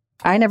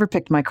 I never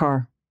picked my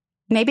car.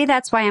 Maybe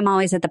that's why I'm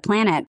always at the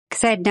Planet,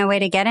 because I had no way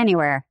to get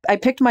anywhere. I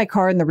picked my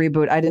car in the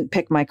reboot. I didn't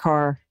pick my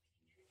car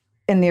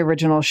in the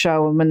original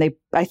show. And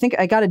I think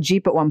I got a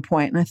Jeep at one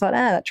point, and I thought,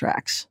 that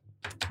tracks.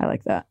 I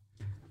like that.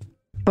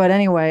 But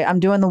anyway, I'm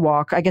doing the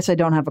walk. I guess I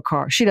don't have a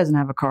car. She doesn't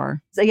have a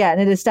car. So yeah,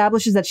 and it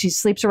establishes that she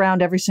sleeps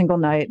around every single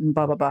night and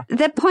blah, blah, blah.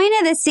 The point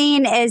of the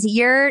scene is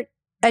you're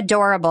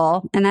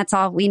adorable, and that's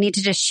all. We need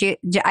to just shoot.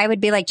 I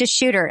would be like, just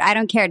shoot her. I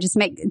don't care. Just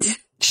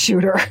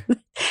shoot her.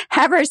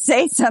 Have her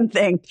say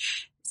something.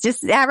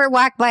 Just have her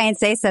walk by and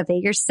say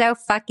something. You're so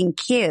fucking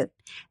cute.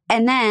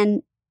 And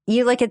then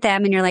you look at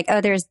them and you're like, oh,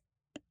 there's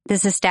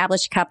this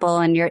established couple,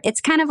 and it's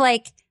kind of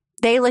like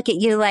they look at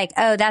you like,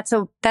 oh, that's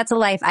a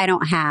life I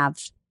don't have.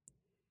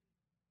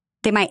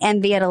 They might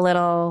envy it a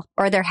little,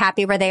 or they're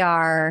happy where they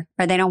are,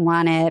 or they don't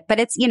want it. But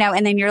it's,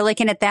 and then you're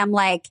looking at them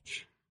like,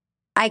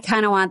 I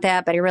kind of want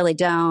that, but I really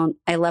don't.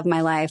 I love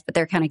my life, but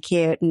they're kind of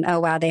cute. And oh,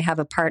 wow, they have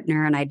a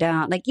partner and I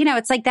don't. Like,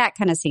 it's like that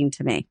kind of scene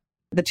to me.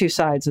 The two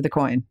sides of the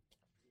coin.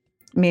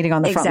 Meeting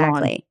on the front lawn.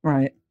 Exactly.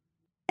 Right.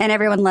 And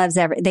everyone loves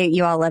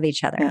you all love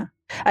each other. Yeah.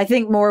 I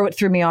think more what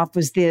threw me off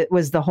was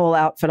the whole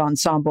outfit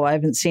ensemble. I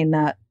haven't seen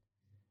that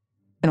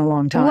in a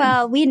long time.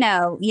 Well, we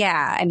know.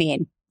 Yeah. I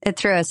mean, it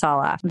threw us all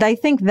off. I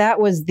think that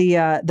was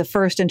the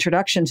first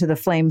introduction to the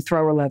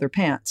flamethrower leather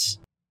pants.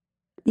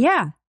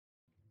 Yeah.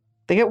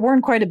 They get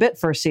worn quite a bit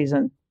first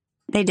season.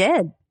 They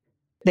did.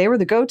 They were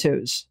the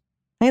go-tos.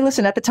 Hey,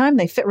 listen, at the time,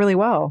 they fit really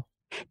well.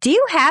 Do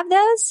you have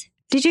those?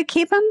 Did you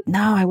keep them?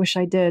 No, I wish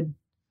I did.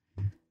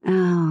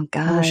 Oh,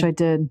 God. I wish I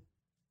did.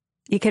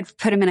 You could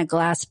put them in a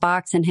glass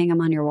box and hang them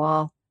on your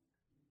wall.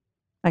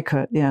 I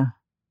could, yeah.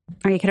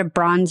 Or you could have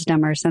bronzed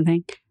them or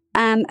something.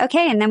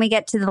 Okay, and then we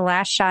get to the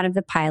last shot of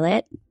the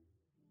pilot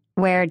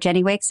where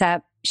Jenny wakes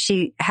up.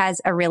 She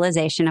has a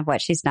realization of what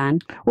she's done.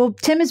 Well,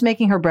 Tim is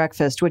making her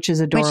breakfast, which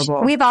is adorable.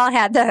 Which we've all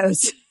had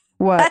those.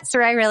 What? That's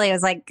where I really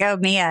was like, go,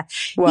 Mia.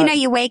 What?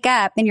 You wake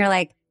up and you're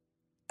like,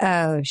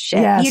 oh, shit.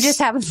 Yes. You just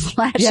have a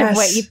flash of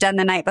what you've done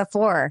the night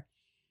before.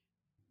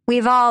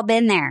 We've all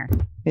been there.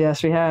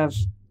 Yes, we have.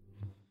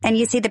 And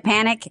you see the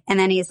panic, and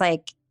then he's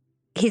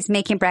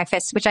making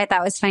breakfast, which I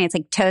thought was funny. It's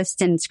like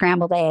toast and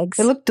scrambled eggs.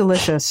 It looked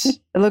delicious.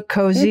 It looked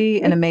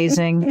cozy and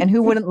amazing. And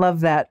who wouldn't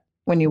love that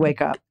when you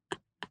wake up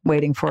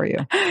waiting for you?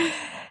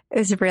 It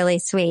was really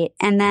sweet.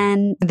 And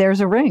then there's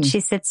a ring. She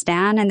sits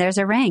down and there's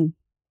a ring.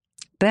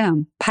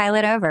 Boom.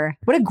 Pilot over.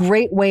 What a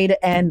great way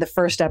to end the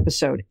first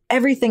episode.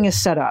 Everything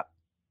is set up.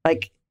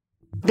 Like,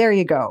 there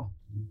you go.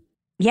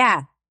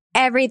 Yeah.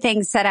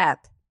 Everything's set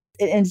up.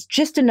 And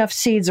just enough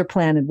seeds are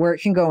planted where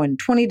it can go in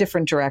 20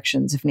 different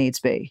directions if needs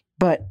be.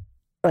 But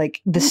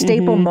like the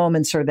staple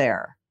moments are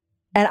there.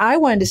 And I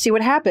wanted to see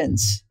what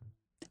happens.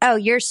 Oh,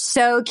 you're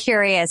so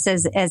curious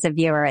as a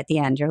viewer at the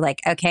end. You're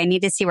like, okay, I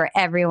need to see where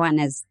everyone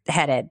is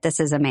headed.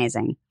 This is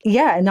amazing.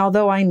 Yeah. And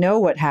although I know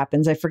what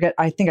happens, I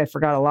think I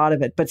forgot a lot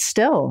of it, but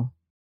still.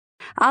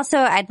 Also,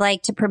 I'd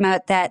like to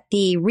promote that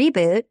the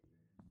reboot,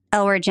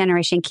 L Word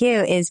Generation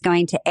Q, is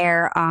going to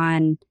air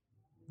on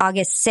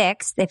August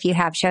 6th, if you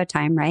have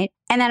Showtime, right?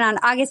 And then on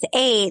August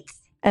 8th,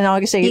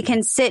 you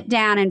can sit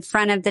down in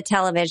front of the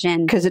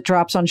television. Because it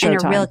drops on Showtime.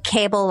 In a real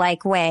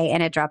cable-like way,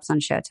 and it drops on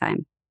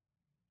Showtime.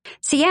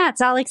 So yeah, it's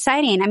all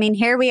exciting. I mean,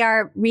 here we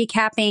are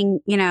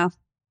recapping,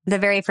 the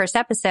very first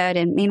episode.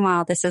 And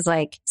meanwhile, this is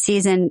like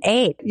season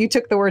 8. You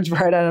took the words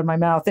right out of my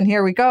mouth. And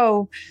here we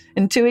go.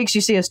 In 2 weeks, you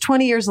see us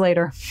 20 years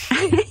later.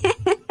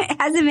 It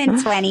hasn't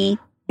been 20.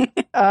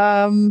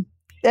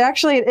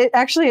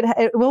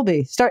 It will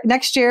be. Start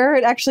next year.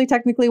 It actually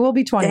technically will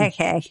be 20.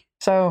 Okay.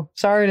 So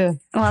sorry to.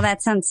 Well,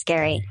 that sounds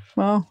scary.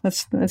 Well,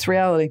 that's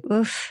reality.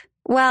 Oof.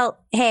 Well,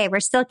 hey,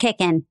 we're still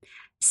kicking.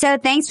 So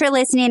thanks for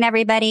listening,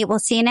 everybody. We'll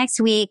see you next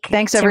week.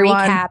 Thanks,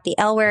 everyone. To recap the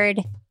L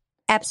Word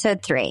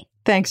episode 3.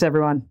 Thanks,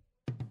 everyone.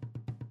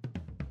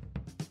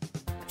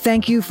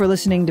 Thank you for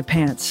listening to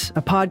Pants,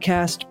 a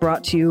podcast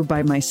brought to you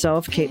by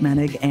myself, Kate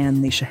Menig, and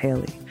Leisha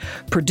Haley.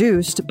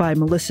 Produced by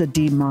Melissa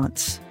D.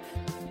 Montz.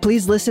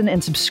 Please listen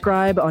and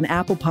subscribe on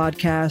Apple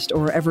Podcast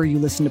or wherever you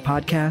listen to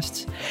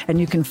podcasts. And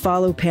you can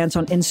follow Pants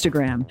on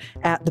Instagram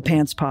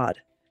 @ThePantsPod.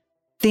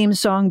 Theme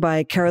song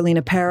by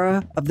Carolina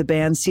Parra of the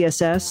band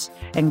CSS,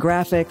 and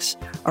graphics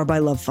are by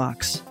Love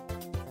Fox.